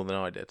this more than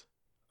I did.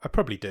 I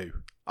probably do.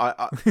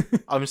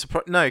 I'm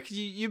surprised. No, because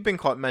you've been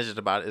quite measured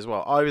about it as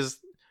well.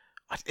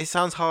 It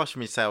sounds harsh for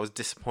me to say I was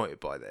disappointed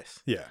by this.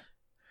 Yeah.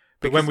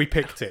 But when we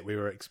picked it, we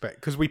were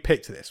because we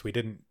picked this. It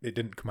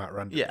didn't come out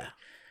randomly. Yeah.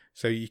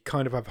 So you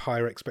kind of have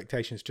higher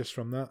expectations just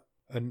from that.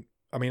 And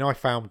I mean, I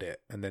found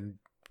it, and then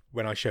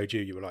when I showed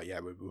you, you were like, "Yeah,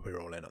 we're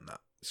all in on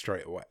that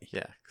straight away."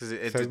 Yeah,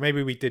 because so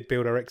maybe we did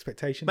build our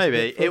expectations.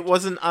 Maybe it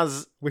wasn't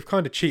as we've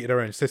kind of cheated our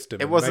own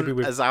system. It and wasn't maybe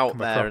we've as out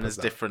come a there crop and of as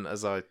that. different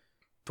as I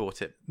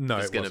thought it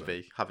was going to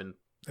be. Having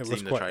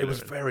seen the trailer, It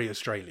was very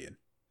Australian.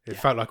 It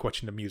felt like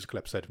watching a musical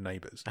episode of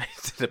Neighbours. I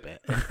did a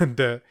bit. And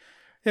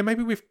yeah,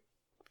 maybe we've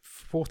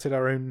thwarted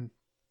our own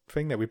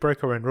thing there. We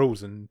broke our own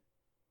rules, and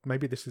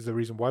maybe this is the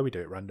reason why we do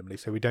it randomly,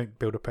 so we don't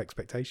build up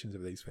expectations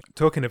of these things.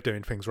 Talking of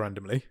doing things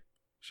randomly,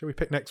 shall we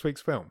pick next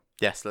week's film?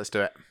 Yes, let's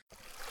do it.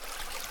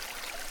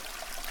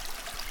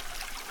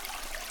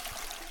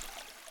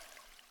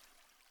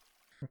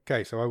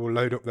 Okay, so I will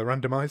load up the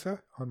randomizer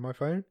on my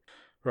phone.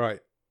 Right,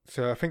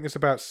 so I think there's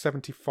about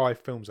 75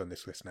 films on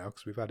this list now,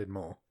 because we've added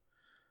more.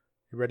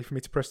 You ready for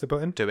me to press the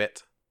button? Do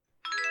it.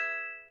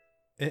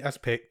 It has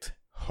picked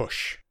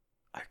Hush.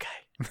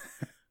 Okay.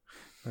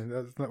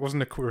 That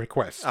wasn't a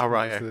request. Oh,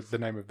 right. It's the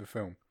name of the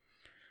film.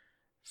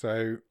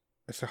 So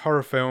it's a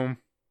horror film.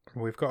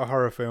 We've got a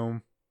horror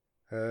film.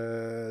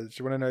 Do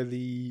you want to know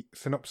the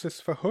synopsis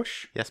for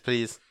Hush? Yes,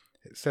 please.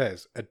 It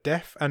says, a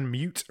deaf and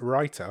mute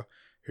writer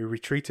who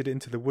retreated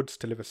into the woods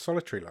to live a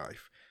solitary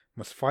life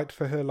must fight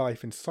for her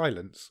life in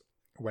silence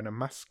when a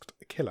masked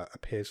killer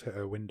appears at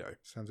her window.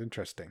 Sounds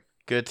interesting.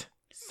 Good.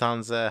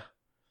 Sounds well,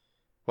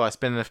 it's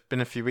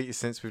been a few weeks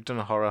since we've done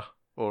a horror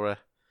or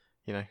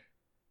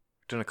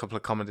done a couple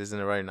of comedies in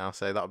a row now,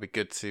 so that'll be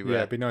good to Yeah,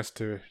 it'd be nice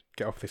to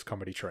get off this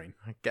comedy train.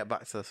 get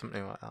back to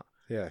something like that.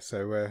 Yeah, so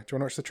do you want to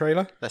watch the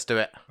trailer? Let's do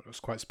it. It was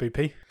quite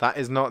spoopy. That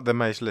is not the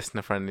most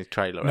listener-friendly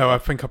trailer. No, ever. I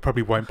think I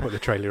probably won't put the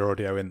trailer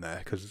audio in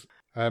there, because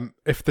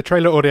if the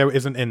trailer audio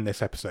isn't in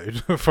this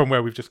episode from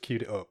where we've just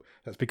queued it up,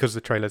 that's because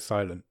the trailer's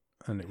silent,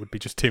 and it would be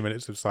just 2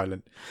 minutes of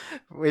silent.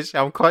 Which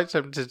I'm quite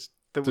tempted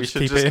that we Just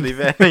should keep just it in. leave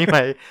it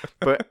anyway,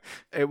 but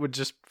it would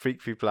just freak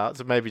people out,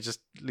 so maybe just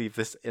leave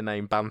this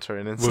inane banter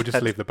in instead. We'll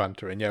just leave the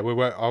banter in. Yeah,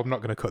 I'm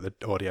not going to cut the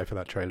audio for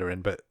that trailer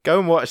in, but Go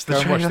and watch the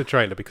go trailer. and watch the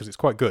trailer because it's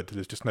quite good.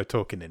 There's just no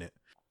talking in it.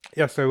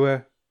 Yeah, so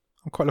I'm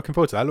quite looking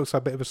forward to that. It looks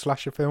like a bit of a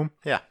slasher film.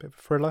 Yeah. Bit of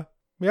a thriller.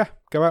 Yeah,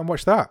 go out and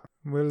watch that.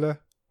 We'll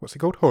what's it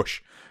called?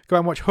 Hush. Go out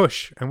and watch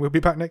Hush, and we'll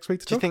be back next week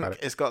to Do you talk think about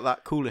it. it's got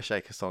that Cooler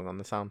Shaker song on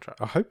the soundtrack?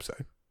 I hope so.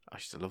 I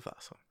used to love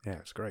that song. Yeah,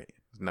 it's great.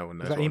 No one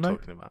knows that what emo? I'm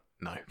talking about.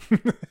 No.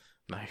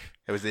 No.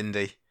 It was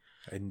indie.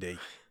 Indie.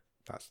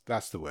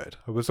 That's the word.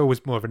 I was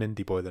always more of an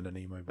indie boy than an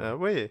emo boy.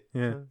 Were you?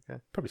 Yeah.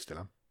 Okay. Probably still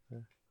am. Yeah.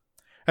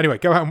 Anyway,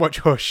 go out and watch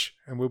Hush,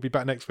 and we'll be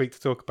back next week to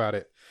talk about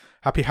it.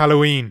 Happy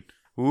Halloween.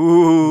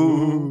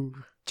 Ooh.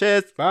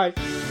 Cheers. Bye.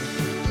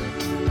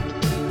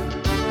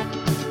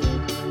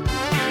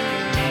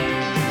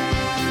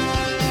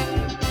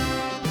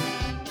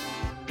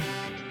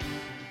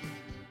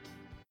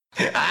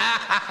 Ha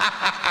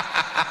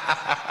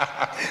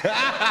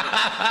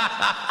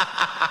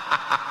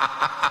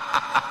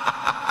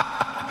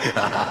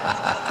ha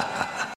ha ha!